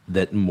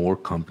that more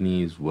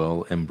companies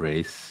will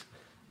embrace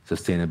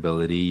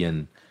sustainability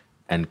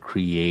and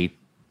create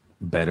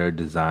better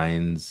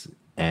designs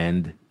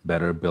and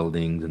better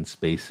buildings and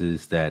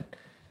spaces that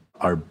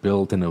are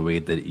built in a way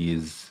that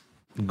is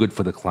good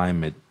for the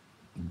climate,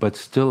 but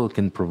still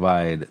can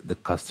provide the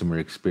customer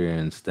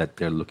experience that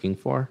they're looking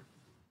for?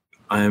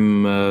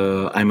 I'm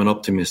an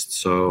optimist,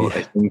 so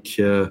I think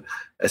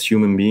as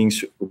human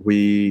beings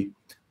we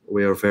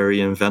are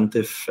very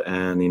inventive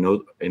and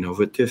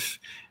innovative,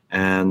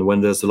 and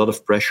when there's a lot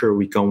of pressure,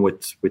 we come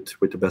with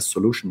the best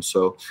solution.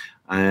 So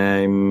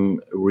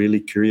I'm really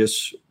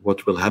curious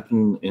what will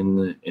happen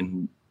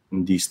in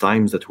these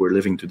times that we're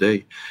living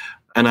today,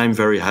 and I'm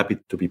very happy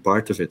to be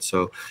part of it.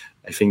 So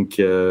I think,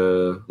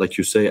 like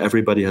you say,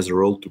 everybody has a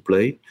role to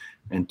play,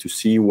 and to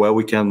see where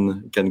we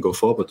can go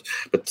forward.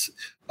 But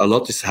a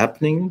lot is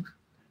happening.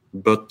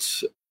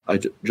 But I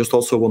just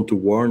also want to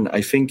warn.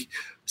 I think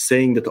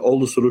saying that all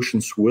the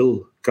solutions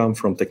will come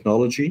from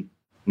technology,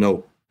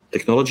 no.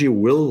 Technology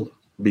will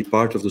be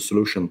part of the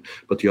solution,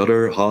 but the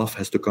other half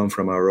has to come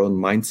from our own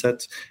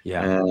mindset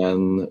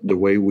and the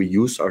way we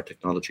use our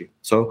technology.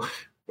 So,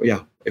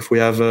 if we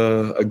have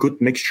a good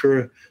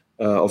mixture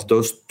of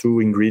those two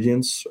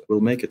ingredients,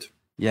 we'll make it.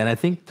 Yeah, and I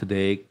think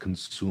today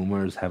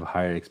consumers have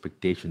higher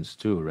expectations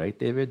too, right,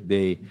 David?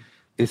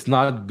 It's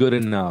not good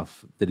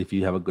enough that if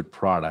you have a good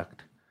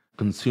product,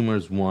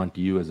 consumers want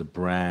you as a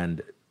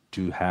brand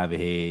to have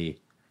a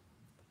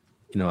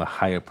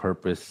higher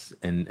purpose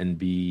and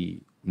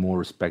be more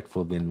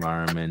respectful of the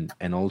environment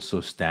and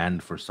also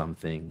stand for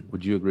something.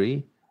 Would you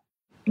agree?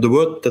 The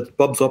word that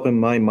pops up in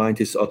my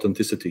mind is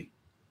authenticity.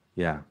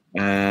 Yeah.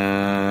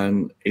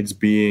 And it's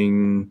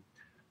being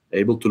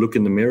able to look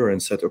in the mirror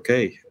and said,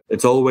 okay,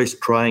 it's always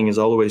trying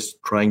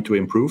to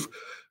improve.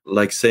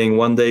 Like saying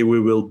one day we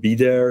will be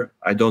there.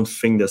 I don't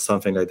think there's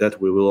something like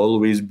that. We will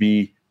always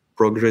be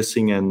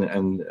progressing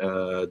and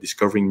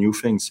discovering new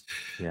things.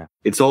 Yeah.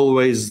 It's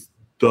always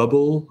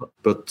double,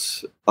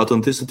 but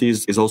authenticity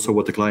is also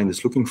what the client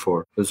is looking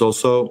for. There's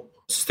also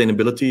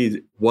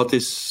sustainability. What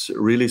is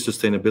really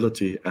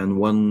sustainability, and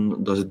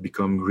when does it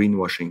become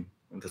greenwashing?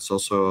 And that's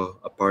also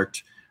a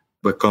part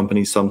where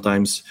companies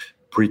sometimes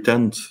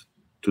pretend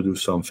to do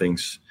some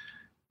things.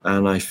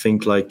 And I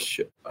think, like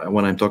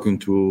when I'm talking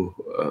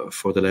to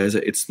for Delhaize,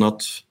 it's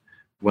not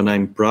when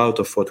I'm proud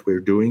of what we're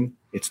doing.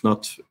 It's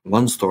not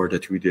one store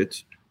that we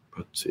did,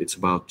 but it's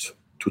about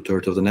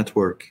 2/3 of the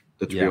network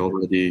that we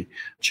already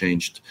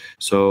changed.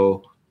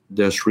 So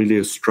there's really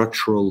a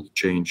structural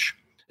change.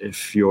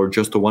 If you're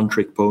just a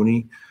one-trick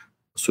pony,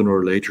 sooner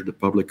or later the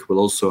public will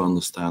also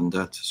understand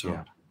that. So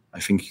I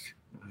think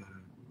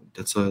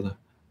that's an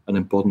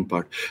important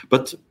part.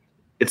 But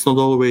it's not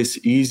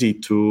always easy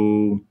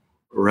to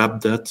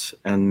wrap that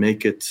and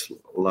make it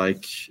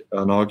like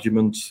an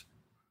argument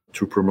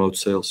to promote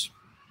sales.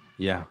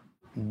 Yeah.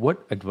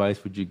 What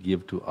advice would you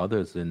give to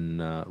others in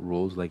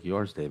roles like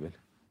yours, David?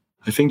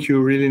 I think you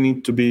really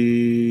need to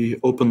be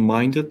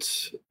open-minded,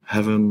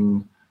 have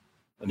an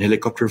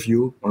helicopter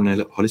view or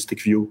a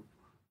holistic view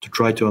to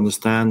try to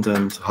understand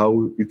and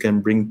how you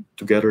can bring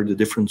together the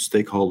different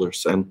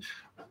stakeholders. And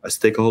as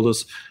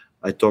stakeholders,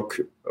 I talk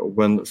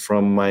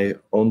from my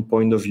own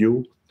point of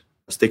view,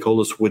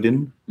 stakeholders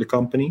within the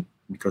company,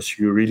 because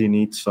you really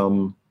need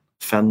some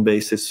fan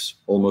bases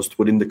almost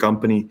within the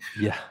company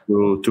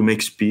to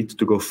make speed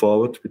to go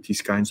forward with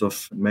these kinds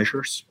of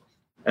measures.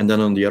 And then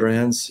on the other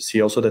hand,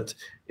 see also that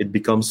it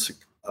becomes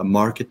a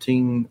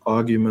marketing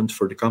argument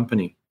for the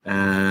company.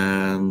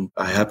 And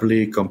I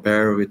happily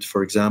compare with,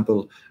 for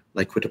example,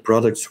 like with the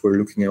products, we're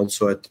looking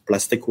also at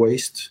plastic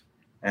waste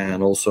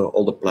and also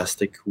all the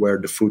plastic where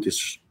the food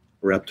is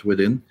wrapped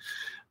within.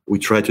 We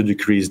try to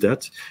decrease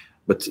that.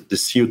 But the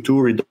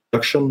CO2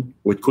 reduction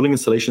with cooling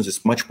installations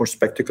is much more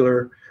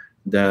spectacular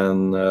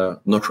than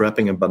not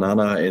wrapping a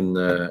banana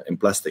in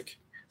plastic.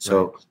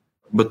 So, right.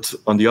 But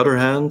on the other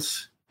hand,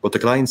 what the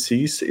client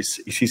sees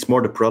is he sees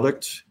more the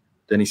product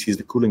than he sees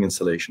the cooling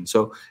installation.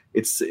 So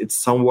it's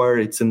somewhere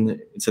it's in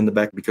the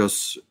back,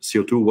 because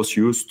CO2 was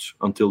used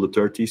until the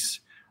 30s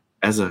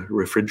as a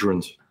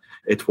refrigerant.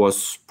 It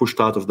was pushed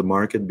out of the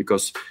market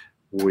because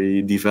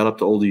we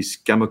developed all these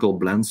chemical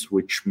blends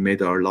which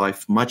made our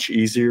life much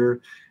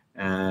easier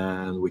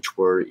and which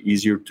were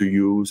easier to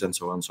use and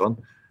so on and so on,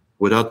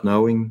 without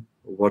knowing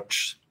what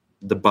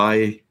the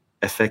by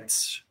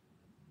effects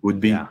would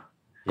be.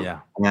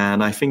 Yeah.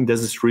 And I think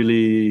this is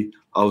really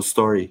our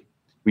story.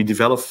 We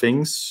develop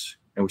things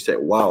and we say,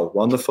 wow,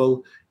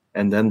 wonderful.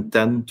 And then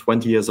 10,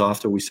 20 years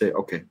after, we say,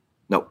 okay,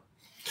 no.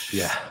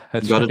 Yeah,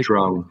 that's got it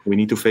wrong. We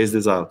need to phase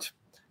this out.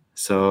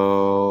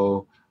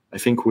 So I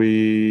think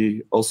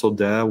we also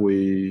there,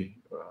 we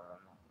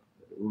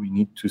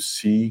need to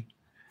see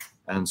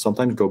and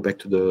sometimes go back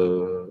to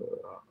the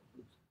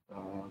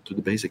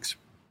basics.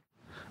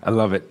 I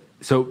love it.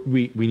 So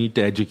we need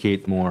to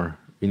educate more.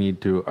 We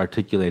need to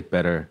articulate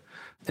better,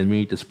 and we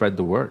need to spread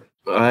the word.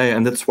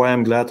 And that's why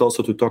I'm glad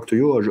also to talk to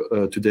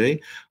you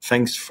today.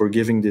 Thanks for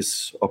giving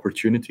this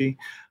opportunity.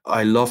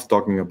 I love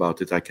talking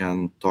about it. I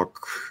can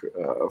talk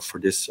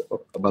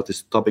about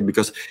this topic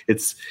because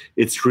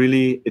it's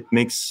really, it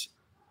makes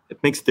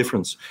a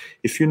difference.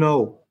 If you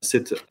know,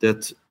 Sid,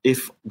 that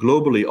if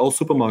globally all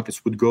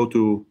supermarkets would go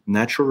to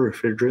natural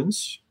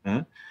refrigerants,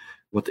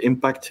 what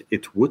impact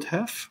it would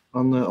have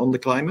on the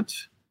climate,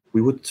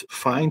 we would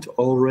find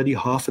already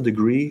 0.5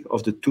 degree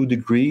of the 2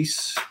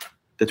 degrees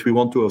that we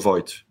want to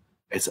avoid.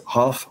 It's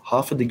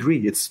half a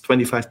degree. It's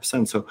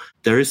 25%. So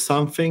there is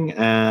something,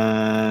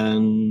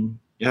 and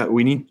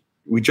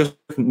we just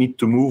need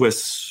to move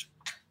as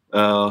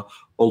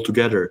all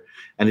together.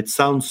 And it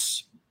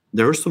sounds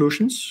there are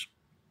solutions.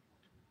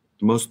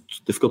 The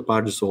most difficult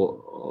part is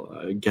all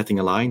getting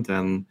aligned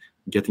and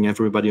getting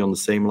everybody on the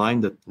same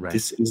line. That right.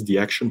 This is the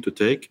action to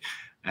take,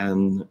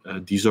 and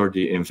these are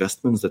the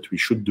investments that we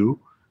should do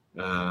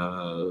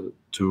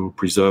to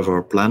preserve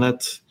our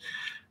planet,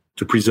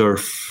 to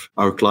preserve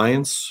our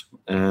clients,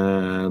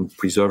 and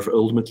preserve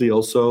ultimately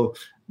also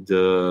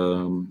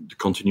the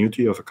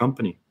continuity of a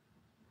company.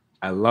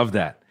 I love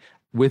that.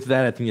 With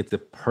that, I think it's the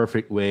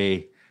perfect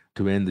way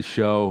to end the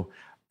show.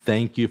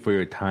 Thank you for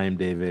your time,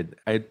 David.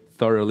 I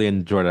thoroughly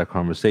enjoyed our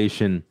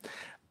conversation,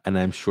 and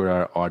I'm sure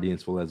our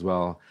audience will as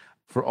well.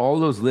 For all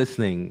those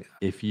listening,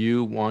 if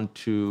you want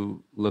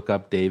to look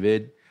up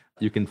David,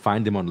 you can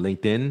find him on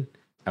LinkedIn.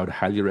 I would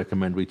highly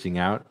recommend reaching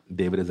out.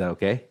 David, is that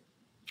okay?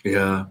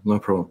 Yeah, no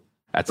problem.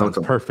 That sounds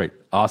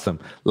perfect. Awesome.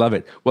 Love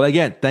it. Well,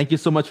 again, thank you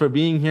so much for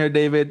being here,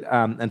 David,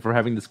 and for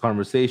having this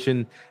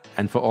conversation.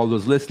 And for all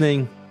those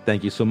listening,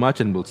 thank you so much,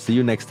 and we'll see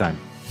you next time.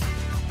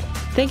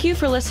 Thank you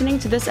for listening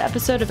to this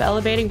episode of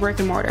Elevating Brick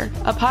and Mortar,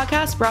 a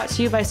podcast brought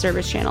to you by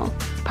Service Channel.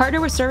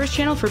 Partner with Service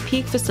Channel for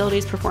peak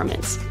facilities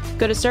performance.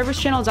 Go to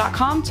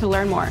servicechannel.com to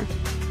learn more.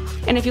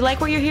 And if you like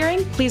what you're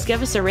hearing, please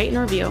give us a rate and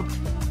review.